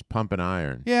 He's pumping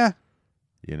iron. Yeah.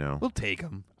 You know. We'll take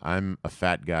him. I'm a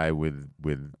fat guy with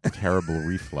terrible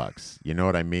reflux. You know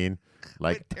what I mean?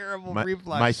 Like terrible my,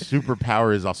 reflux. My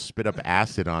superpower is I'll spit up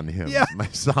acid on him. Yeah.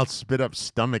 I'll spit up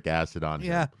stomach acid on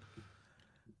Yeah.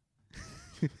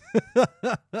 him.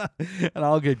 And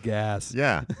I'll get gas.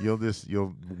 Yeah. You'll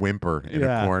whimper in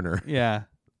a corner. Yeah.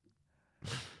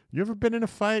 You ever been in a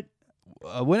fight?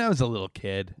 When I was a little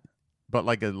kid. But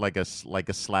like a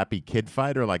slappy kid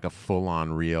fight, or like a full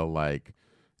on real like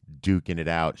duking it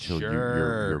out till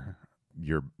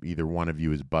you're either one of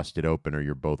you is busted open or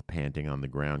you're both panting on the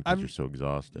ground because you're so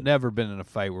exhausted. Never been in a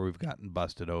fight where we've gotten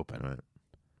busted open. Right.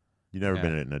 You never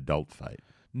been in an adult fight.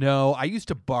 No, I used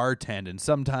to bartend, and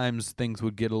sometimes things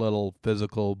would get a little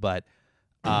physical, but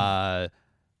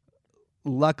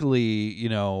luckily, you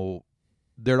know,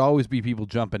 there'd always be people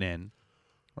jumping in.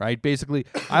 Right? Basically,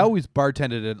 I always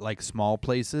bartended at like small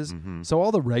places. Mm-hmm. So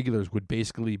all the regulars would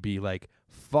basically be like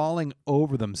falling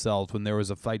over themselves when there was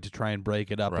a fight to try and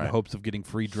break it up in hopes of getting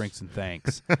free drinks and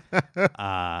thanks.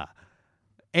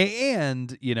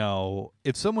 And, you know,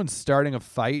 if someone's starting a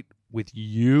fight with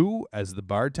you as the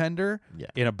bartender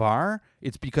in a bar,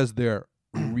 it's because they're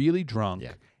really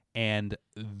drunk and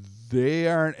they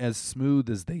aren't as smooth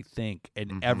as they think,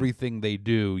 and everything they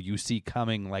do you see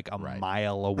coming like a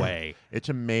mile away. It's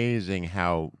amazing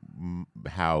how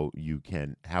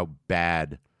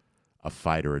bad a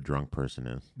fight or a drunk person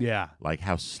is. Yeah. Like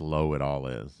how slow it all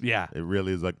is. Yeah. It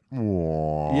really is like,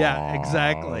 yeah,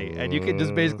 exactly. And you can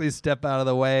just basically step out of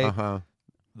the way.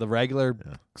 The regular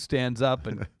stands up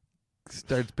and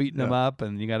starts beating them up,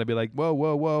 and you got to be like, whoa,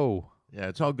 whoa, whoa. Yeah,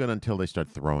 it's all good until they start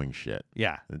throwing shit.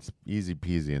 Yeah. It's easy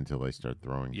peasy until they start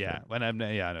throwing shit. Yeah, I've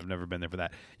never been there for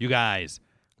that. You guys,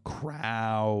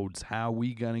 crowds, how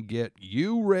we going to get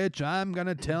you rich? I'm going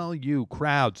to tell you.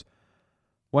 Crowds.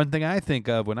 One thing I think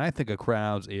of when I think of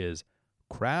crowds is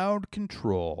crowd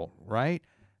control, right?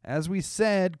 As we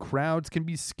said, crowds can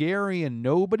be scary, and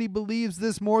nobody believes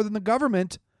this more than the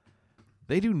government.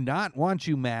 They do not want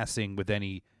you massing with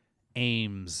any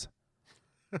aims.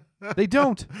 They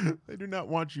don't. They do not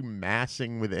want you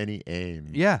massing with any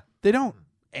aim. Yeah, they don't.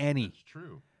 Any. That's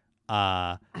true.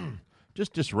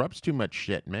 Just disrupts too much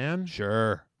shit, man.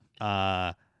 Sure.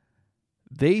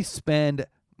 They spend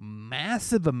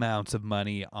massive amounts of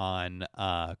money on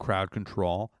crowd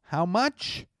control. How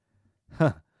much?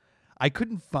 I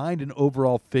couldn't find an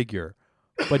overall figure,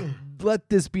 but let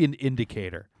this be an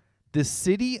indicator. The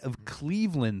city of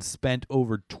Cleveland spent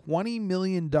over $20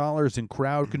 million in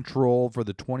crowd control for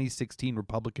the 2016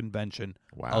 Republican convention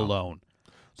alone.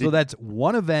 So that's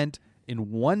one event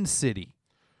in one city.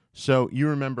 So you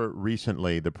remember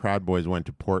recently the Proud Boys went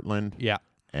to Portland? Yeah.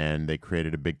 And they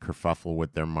created a big kerfuffle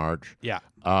with their march. Yeah.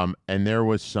 And there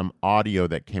was some audio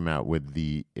that came out with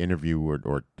the interview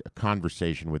or a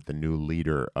conversation with the new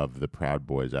leader of the Proud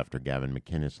Boys after Gavin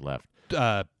McInnes left.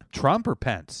 Trump or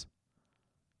Pence?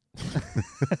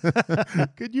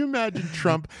 Could you imagine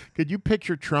Trump? Could you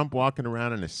picture Trump walking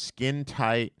around in a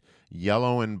skin-tight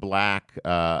yellow and black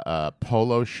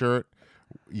polo shirt,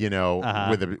 you know,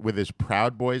 with his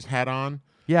Proud Boys hat on?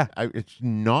 Yeah. It's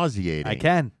nauseating. I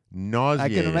can.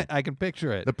 Nauseating. I can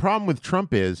picture it. The problem with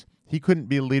Trump is he couldn't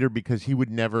be a leader because he would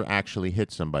never actually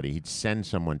hit somebody. He'd send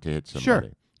someone to hit somebody.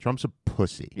 Sure. Trump's a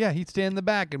pussy. Yeah, he'd stand in the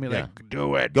back and be like,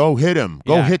 do it. Go hit him.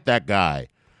 Go hit that guy.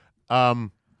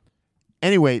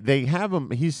 Anyway, they have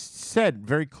him. He's said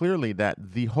very clearly that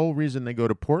the whole reason they go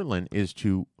to Portland is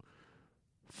to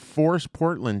force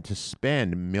Portland to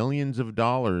spend millions of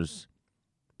dollars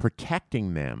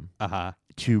protecting them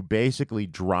to basically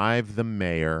drive the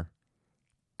mayor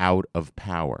out of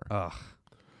power. Ugh.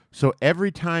 So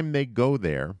every time they go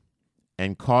there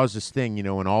and cause this thing, you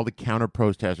know, and all the counter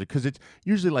protesters, because it's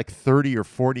usually like 30 or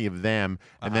 40 of them,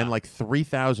 and then like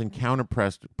 3,000 counter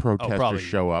protesters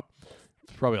show up.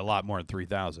 It's probably a lot more than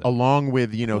 3,000. Along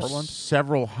with, you know,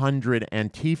 several hundred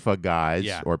Antifa guys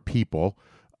or people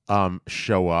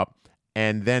show up.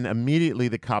 And then immediately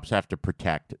the cops have to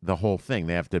protect the whole thing.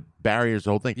 They have to barriers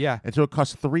the whole thing. Yeah. And so it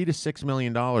costs $3 to $6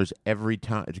 million every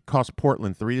time. It costs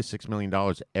Portland $3 to $6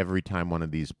 million every time one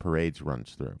of these parades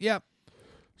runs through. Yep.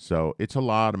 So it's a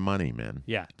lot of money, man.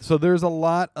 Yeah. So there's a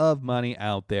lot of money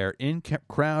out there in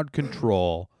crowd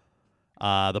control.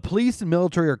 The police and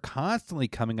military are constantly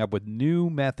coming up with new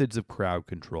methods of crowd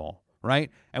control, right?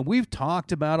 And we've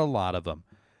talked about a lot of them.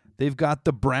 They've got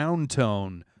the brown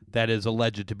tone that is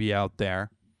alleged to be out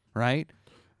there, right?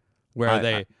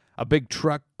 Where a big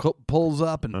truck pulls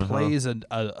up and Uh-huh. plays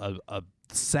a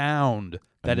sound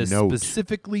that is note.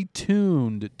 specifically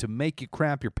tuned to make you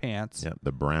crap your pants. Yeah,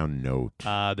 the brown note.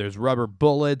 There's rubber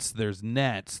bullets, there's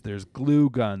nets, there's glue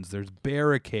guns, there's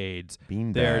barricades,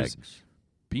 Bean there's bags.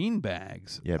 bean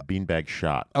bags. Yeah, beanbag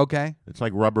shot. Okay. It's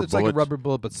like rubber It's bullets. like a rubber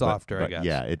bullet, but softer, I but guess.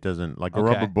 Yeah, it doesn't like a Okay.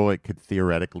 rubber bullet could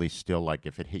theoretically still, like,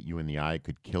 if it hit you in the eye, it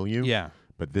could kill you. Yeah.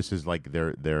 But this is like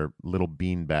they're little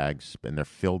bean bags, and they're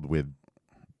filled with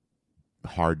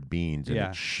hard beans, and Yeah.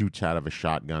 it shoots out of a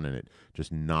shotgun, and it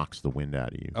just knocks the wind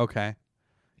out of you. Okay.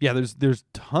 Yeah, there's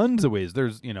tons of ways.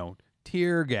 There's,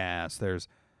 tear gas. There's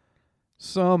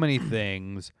so many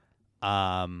things.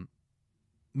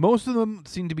 Most of them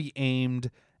seem to be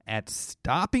aimed at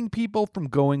stopping people from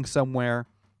going somewhere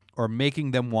or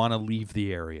making them want to leave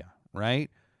the area,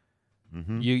 right?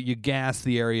 Mm-hmm. You gas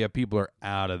the area, people are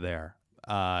out of there.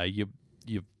 You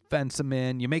fence them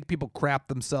in, you make people crap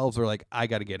themselves or like, I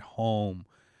got to get home.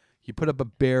 You put up a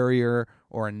barrier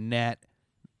or a net,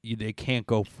 they can't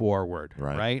go forward,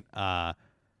 right?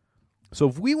 So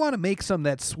if we want to make some of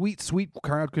that sweet, sweet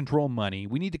crowd control money,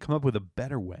 we need to come up with a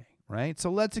better way, right?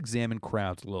 So let's examine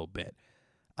crowds a little bit.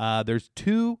 There's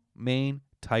two main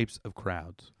types of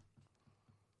crowds,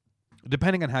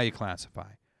 depending on how you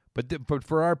classify. But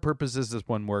for our purposes, this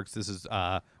one works. This is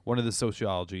one of the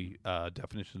sociology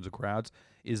definitions of crowds.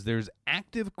 Is there's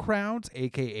active crowds,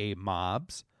 a.k.a.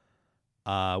 mobs,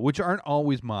 which aren't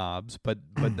always mobs, but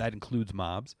that includes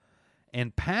mobs,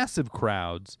 and passive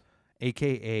crowds,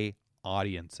 a.k.a.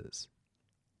 audiences.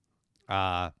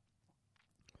 So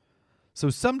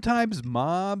sometimes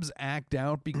mobs act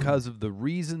out because of the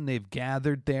reason they've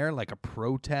gathered there, like a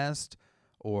protest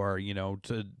or,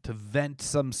 to vent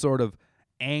some sort of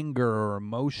anger or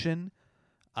emotion.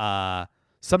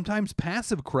 Sometimes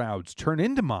passive crowds turn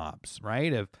into mobs,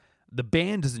 right? If the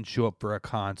band doesn't show up for a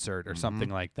concert or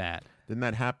something like that. Didn't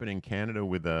that happen in Canada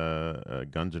with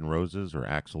Guns N' Roses or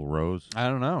Axl Rose? I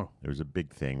don't know. There was a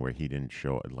big thing where he didn't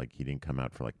he didn't come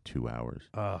out for like 2 hours.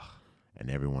 Ugh.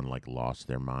 And everyone like lost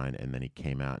their mind, and then he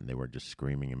came out and they were just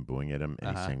screaming and booing at him,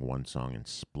 and he sang one song and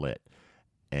split,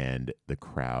 and the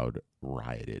crowd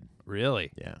rioted.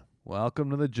 Really? Yeah.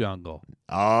 Welcome to the jungle.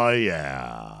 Oh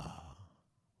yeah.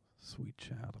 Sweet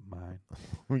child of mine.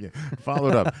 Yeah.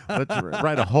 Followed up. Let's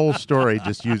write a whole story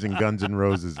just using Guns N'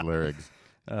 Roses lyrics.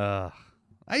 I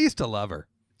used to love her.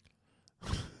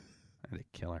 I had to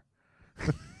kill her.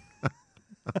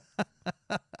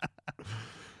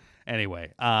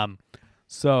 Anyway,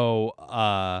 so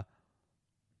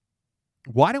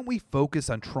why don't we focus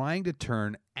on trying to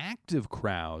turn active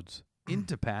crowds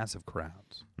into passive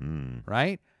crowds,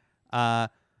 right?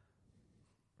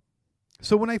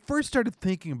 So when I first started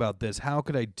thinking about this, how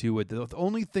could I do it? The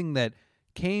only thing that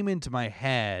came into my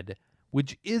head,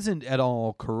 which isn't at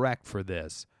all correct for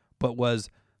this, but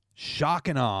was shock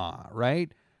and awe,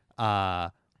 right?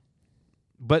 But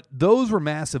those were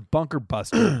massive bunker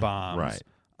buster bombs,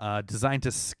 designed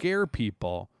to scare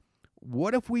people.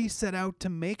 What if we set out to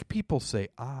make people say,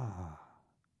 ah?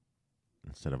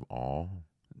 Instead of awe?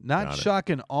 Not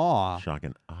shock and awe. Shock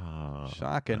and ah.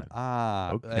 Shock and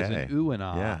ah. Okay. As in ooh and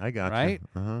ah. Yeah, I got right?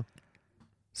 you. Uh-huh.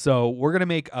 So we're going to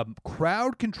make a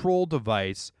crowd control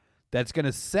device that's going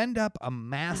to send up a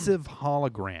massive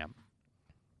hologram.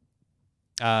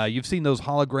 You've seen those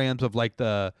holograms of like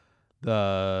the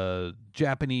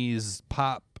Japanese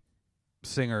pop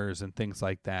singers and things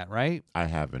like that, right? I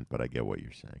haven't, but I get what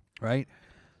you're saying. Right?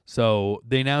 So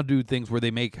they now do things where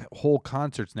they make whole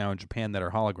concerts now in Japan that are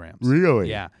holograms. Really?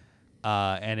 Yeah.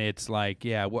 And it's like,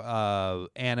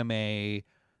 anime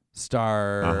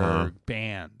star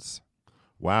bands.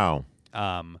 Wow.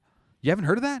 You haven't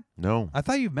heard of that? No. I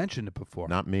thought you've mentioned it before.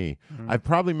 Not me. I've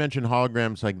probably mentioned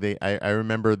holograms. Like I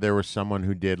remember there was someone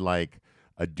who did like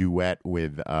a duet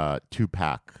with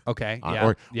Tupac. Okay.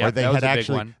 Or they that was had a big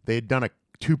actually one. they had done a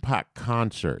Tupac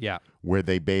concert. Yeah. Where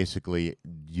they basically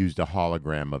used a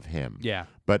hologram of him. Yeah.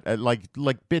 But like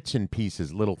bits and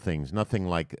pieces, little things, nothing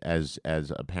like as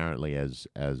apparently as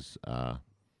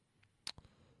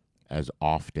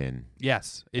often.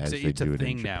 Yes, it's as they a do it in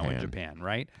thing now in Japan. Japan,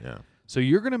 right? Yeah. So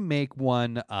you're going to make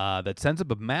one that sends up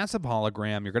a massive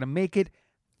hologram. You're going to make it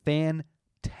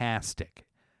fantastic.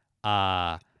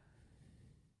 And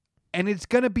it's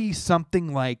going to be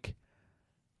something like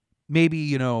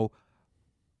maybe,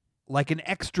 like an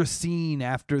extra scene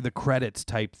after the credits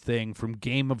type thing from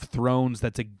Game of Thrones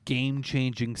that's a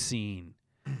game-changing scene,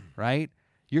 right?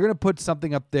 You're going to put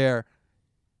something up there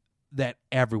that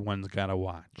everyone's got to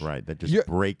watch. Right, that just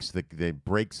breaks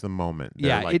the moment. They're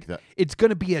Yeah, like it's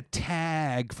going to be a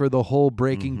tag for the whole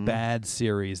Breaking Bad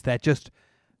series that just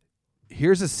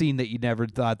here's a scene that you never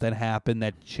thought that happened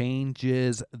that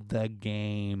changes the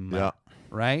game. Yeah.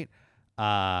 Right?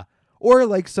 Or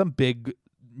like some big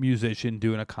musician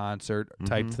doing a concert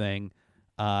type thing.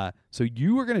 So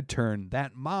you are going to turn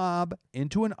that mob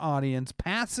into an audience,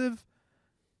 passive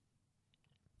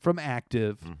from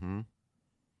active,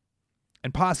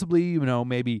 and possibly,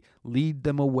 maybe lead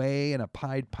them away in a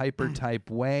Pied Piper type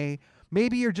way.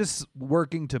 Maybe you're just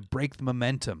working to break the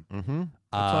momentum. That's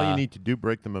all you need to do,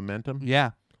 break the momentum.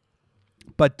 Yeah.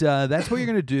 But that's what you're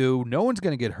going to do. No one's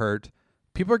going to get hurt.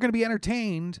 People are going to be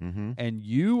entertained, and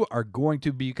you are going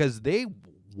to be, because they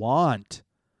want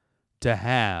to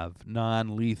have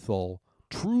non-lethal,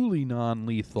 truly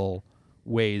non-lethal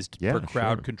ways for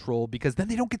crowd control, because then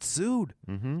they don't get sued.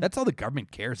 That's all the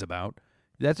government cares about.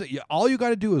 All you got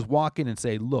to do is walk in and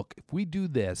say, look, if we do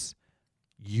this,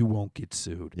 you won't get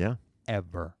sued. Yeah.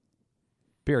 Ever.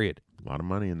 Period. A lot of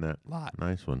money in that. Lot.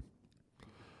 Nice one.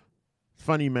 It's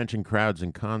funny you mentioned crowds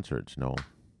and concerts, Noel.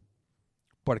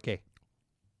 ¿Por qué?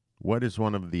 What is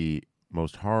one of the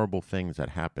most horrible things that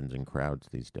happens in crowds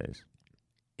these days?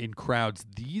 In crowds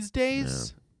these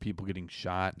days? People getting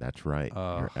shot. That's right.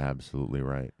 You're absolutely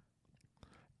right.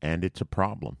 And it's a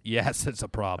problem. Yes, it's a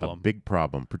problem. A big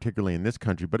problem, particularly in this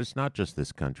country, but it's not just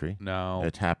this country. No.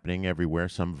 It's happening everywhere,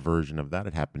 some version of that.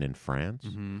 It happened in France.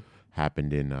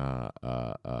 Happened in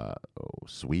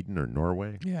Sweden or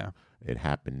Norway. Yeah. It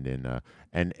happened in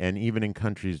and even in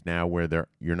countries now where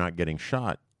you're not getting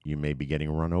shot, you may be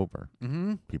getting run over.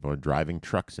 People are driving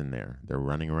trucks in there. They're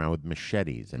running around with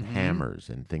machetes and hammers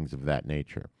and things of that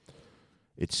nature.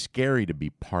 It's scary to be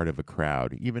part of a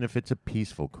crowd, even if it's a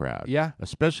peaceful crowd. Yeah.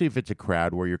 Especially if it's a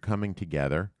crowd where you're coming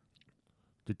together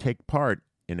to take part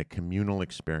in a communal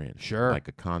experience. Sure. Like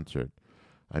a concert.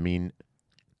 I mean,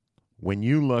 when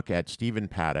you look at Stephen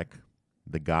Paddock,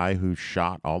 the guy who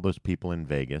shot all those people in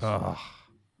Vegas, right?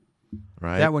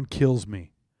 That one kills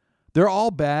me. They're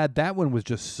all bad. That one was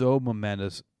just so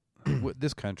momentous.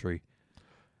 This country.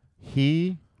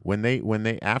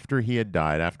 After he had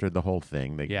died, after the whole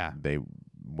thing, they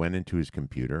went into his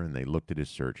computer and they looked at his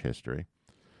search history.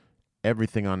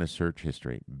 Everything on his search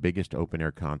history: biggest open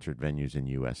air concert venues in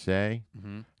USA.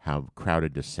 How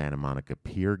crowded does Santa Monica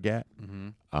Pier get?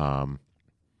 And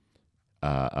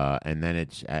then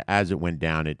as it went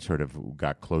down, it sort of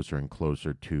got closer and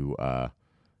closer to,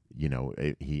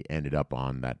 he ended up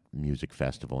on that music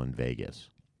festival in Vegas,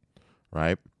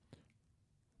 right?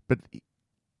 But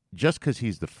just because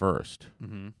he's the first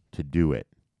to do it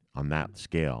on that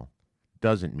scale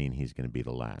doesn't mean he's going to be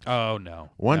the last. Oh, no.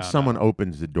 Once someone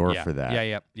opens the door for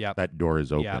that, that door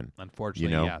is open. Yeah,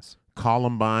 unfortunately, yes.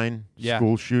 Columbine,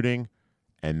 school shooting,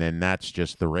 and then that's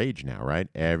just the rage now, right?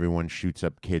 Everyone shoots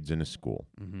up kids in a school.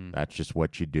 That's just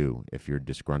what you do if you're a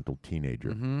disgruntled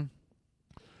teenager.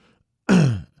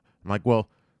 I'm like, well,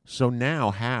 so now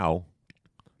how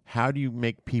do you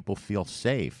make people feel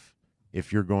safe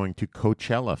if you're going to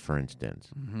Coachella, for instance?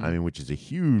 I mean, which is a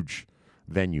huge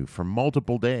venue for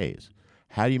multiple days.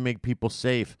 How do you make people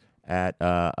safe at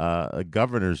a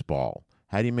governor's ball?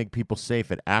 How do you make people safe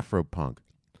at Afropunk?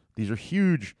 These are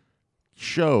huge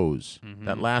shows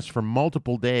that last for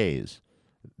multiple days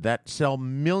that sell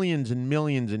millions and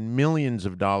millions and millions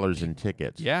of dollars in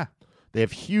tickets. Yeah. They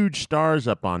have huge stars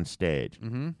up on stage,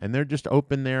 and they're just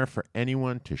open there for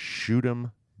anyone to shoot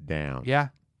them down. Yeah.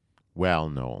 Well,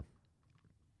 no.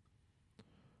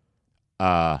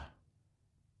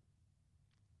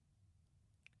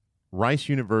 Rice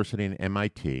University and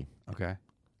MIT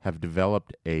have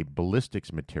developed a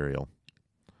ballistics material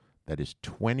that is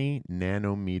 20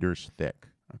 nanometers thick.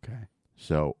 Okay.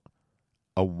 So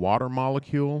a water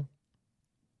molecule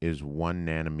is 1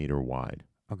 nanometer wide.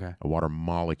 Okay. A water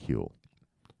molecule.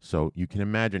 So you can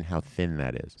imagine how thin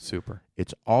that is. Super.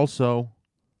 It's also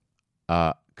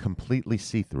completely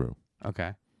see-through.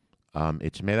 Okay.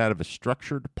 It's made out of a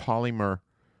structured polymer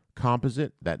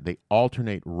composite that they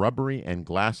alternate rubbery and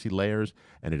glassy layers,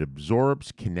 and it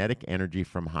absorbs kinetic energy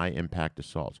from high-impact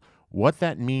assaults. What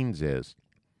that means is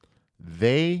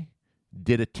they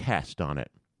did a test on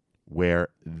it where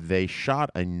they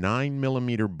shot a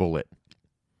 9mm bullet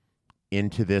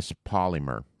into this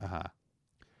polymer,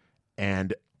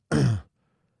 and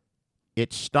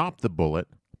it stopped the bullet,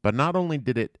 but not only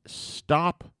did it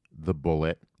stop the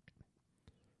bullet,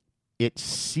 it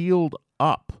sealed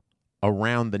up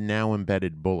around the now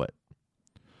embedded bullet.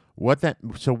 What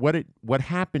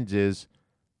happens is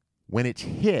when it's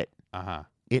hit,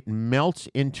 it melts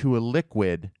into a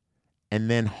liquid and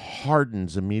then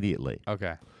hardens immediately.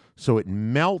 Okay. So it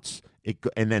melts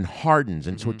and then hardens,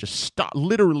 and so it just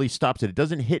literally stops it. It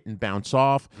doesn't hit and bounce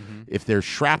off. If there's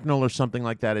shrapnel or something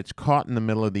like that, it's caught in the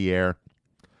middle of the air.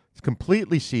 It's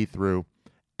completely see-through,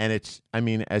 and it's, I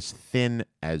mean, as thin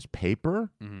as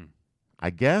paper, I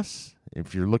guess,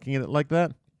 if you're looking at it like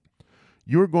that.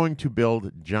 You're going to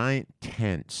build giant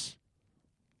tents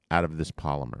out of this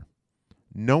polymer.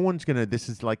 No one's going to, this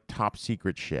is like top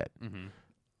secret shit.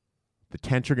 The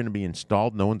tents are going to be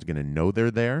installed. No one's going to know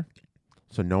they're there.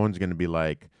 So no one's going to be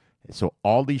like, so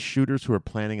all these shooters who are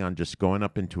planning on just going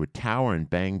up into a tower and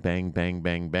bang, bang, bang,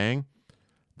 bang, bang,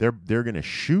 they're going to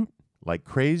shoot like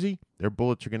crazy. Their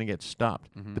bullets are going to get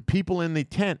stopped. The people in the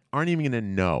tent aren't even going to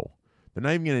know. They're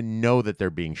not even going to know that they're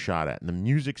being shot at. And the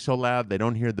music's so loud, they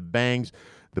don't hear the bangs.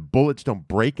 The bullets don't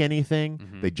break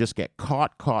anything. They just get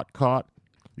caught.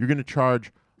 You're going to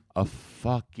charge a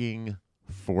fucking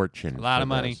fortune. A lot of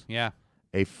money, this. yeah.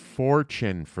 A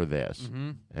fortune for this.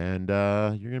 And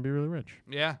you're going to be really rich.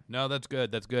 Yeah, no, that's good.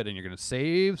 That's good. And you're going to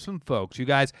save some folks. You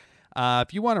guys,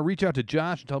 if you want to reach out to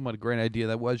Josh and tell him what a great idea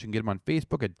that was, you can get him on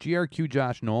Facebook at GRQ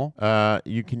Josh Knoll.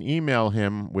 You can email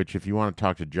him, which if you want to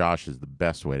talk to Josh is the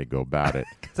best way to go about it.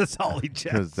 That's all he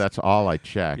checks. Because that's all I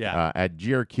check. Yeah. At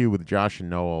GRQ with Josh and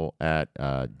Noel at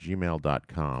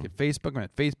gmail.com. Get Facebook. I'm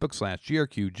at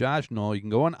Facebook/GRQ Josh Knoll. You can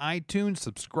go on iTunes,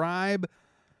 subscribe,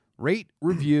 rate,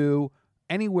 review,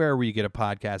 anywhere where you get a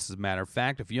podcast, as a matter of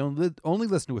fact. If you only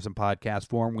listen to us in podcast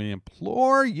form, we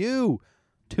implore you,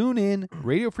 tune in,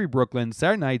 Radio Free Brooklyn,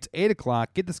 Saturday nights, 8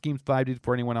 o'clock. Get the schemes 5 days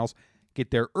before anyone else.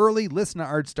 Get there early, listen to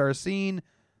Art Star Scene,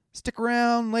 stick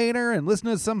around later, and listen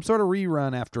to some sort of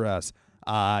rerun after us.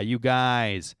 You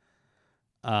guys,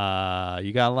 you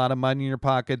got a lot of money in your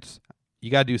pockets.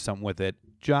 You got to do something with it.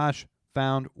 Josh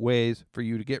found ways for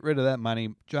you to get rid of that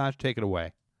money. Josh, take it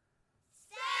away.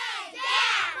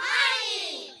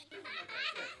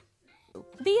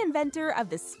 The inventor of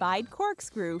the Spide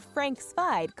corkscrew, Frank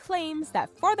Spide, claims that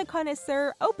for the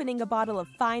connoisseur, opening a bottle of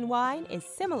fine wine is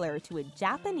similar to a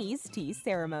Japanese tea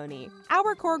ceremony.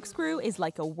 Our corkscrew is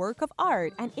like a work of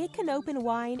art, and it can open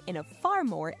wine in a far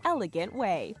more elegant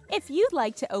way. If you'd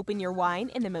like to open your wine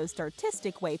in the most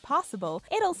artistic way possible,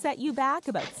 it'll set you back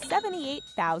about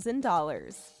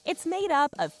 $78,000. It's made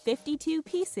up of 52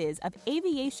 pieces of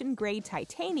aviation-grade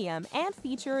titanium and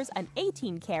features an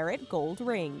 18-karat gold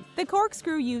ring. The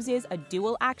corkscrew uses a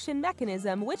dual-action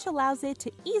mechanism which allows it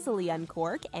to easily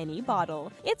uncork any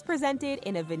bottle. It's presented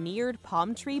in a veneered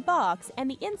palm tree box, and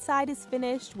the inside is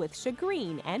finished with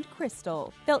shagreen and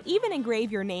crystal. They'll even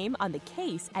engrave your name on the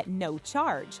case at no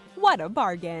charge. What a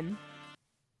bargain!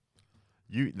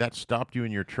 That stopped you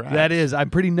in your tracks. That is. I'm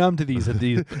pretty numb to these at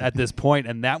this point,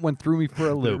 and that one threw me for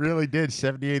a loop. It really did.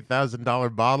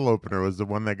 $78,000 bottle opener was the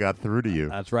one that got through to you.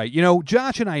 That's right. You know,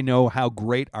 Josh and I know how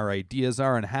great our ideas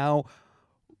are and how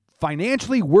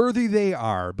financially worthy they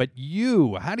are. But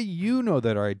how do you know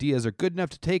that our ideas are good enough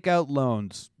to take out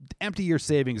loans, empty your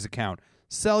savings account,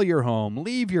 sell your home,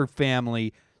 leave your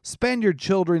family, spend your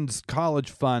children's college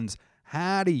funds?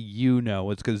 How do you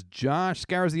know? It's because Josh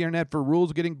scours the internet for rules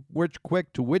of getting rich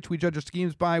quick, to which we judge our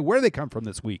schemes by. Where do they come from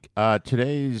this week?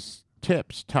 Today's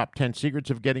tips, Top 10 Secrets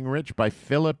of Getting Rich by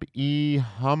Philip E.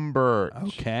 Humbert.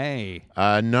 Okay.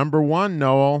 Number 1,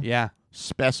 Noel. Yeah.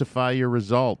 Specify your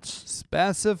results.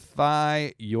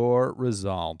 Specify your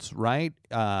results, right?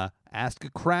 Ask a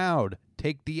crowd.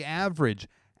 Take the average.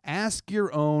 Ask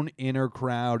your own inner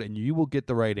crowd, and you will get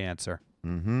the right answer.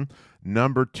 Mm-hmm.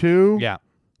 Number 2. Yeah.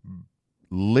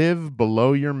 Live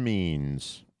below your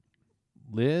means.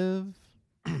 Live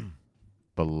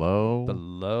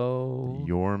below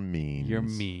your means. Your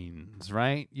means,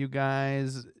 right? You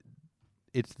guys,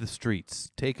 it's the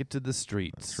streets. Take it to the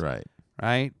streets. That's right.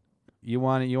 Right? You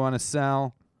want to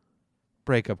sell?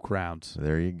 Break up crowds.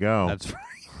 There you go. That's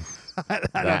right.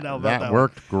 I don't know about that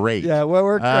worked great. Yeah, well,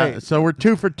 worked great. So we're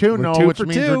 2 for 2, Noel, which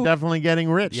means two. we're definitely getting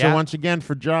rich. Yeah. So once again,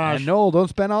 for Josh. And Noel, don't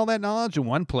spend all that knowledge in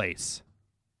one place.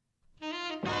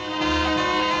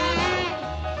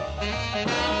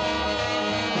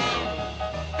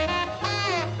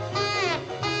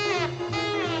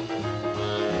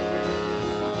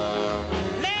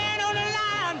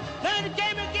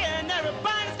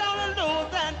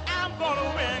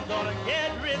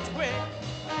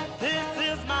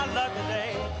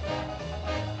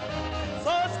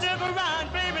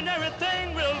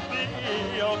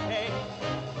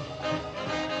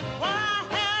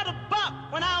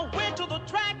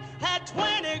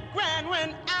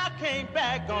 Came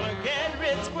back, gonna get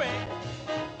rich quick.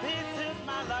 This is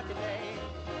my lucky day.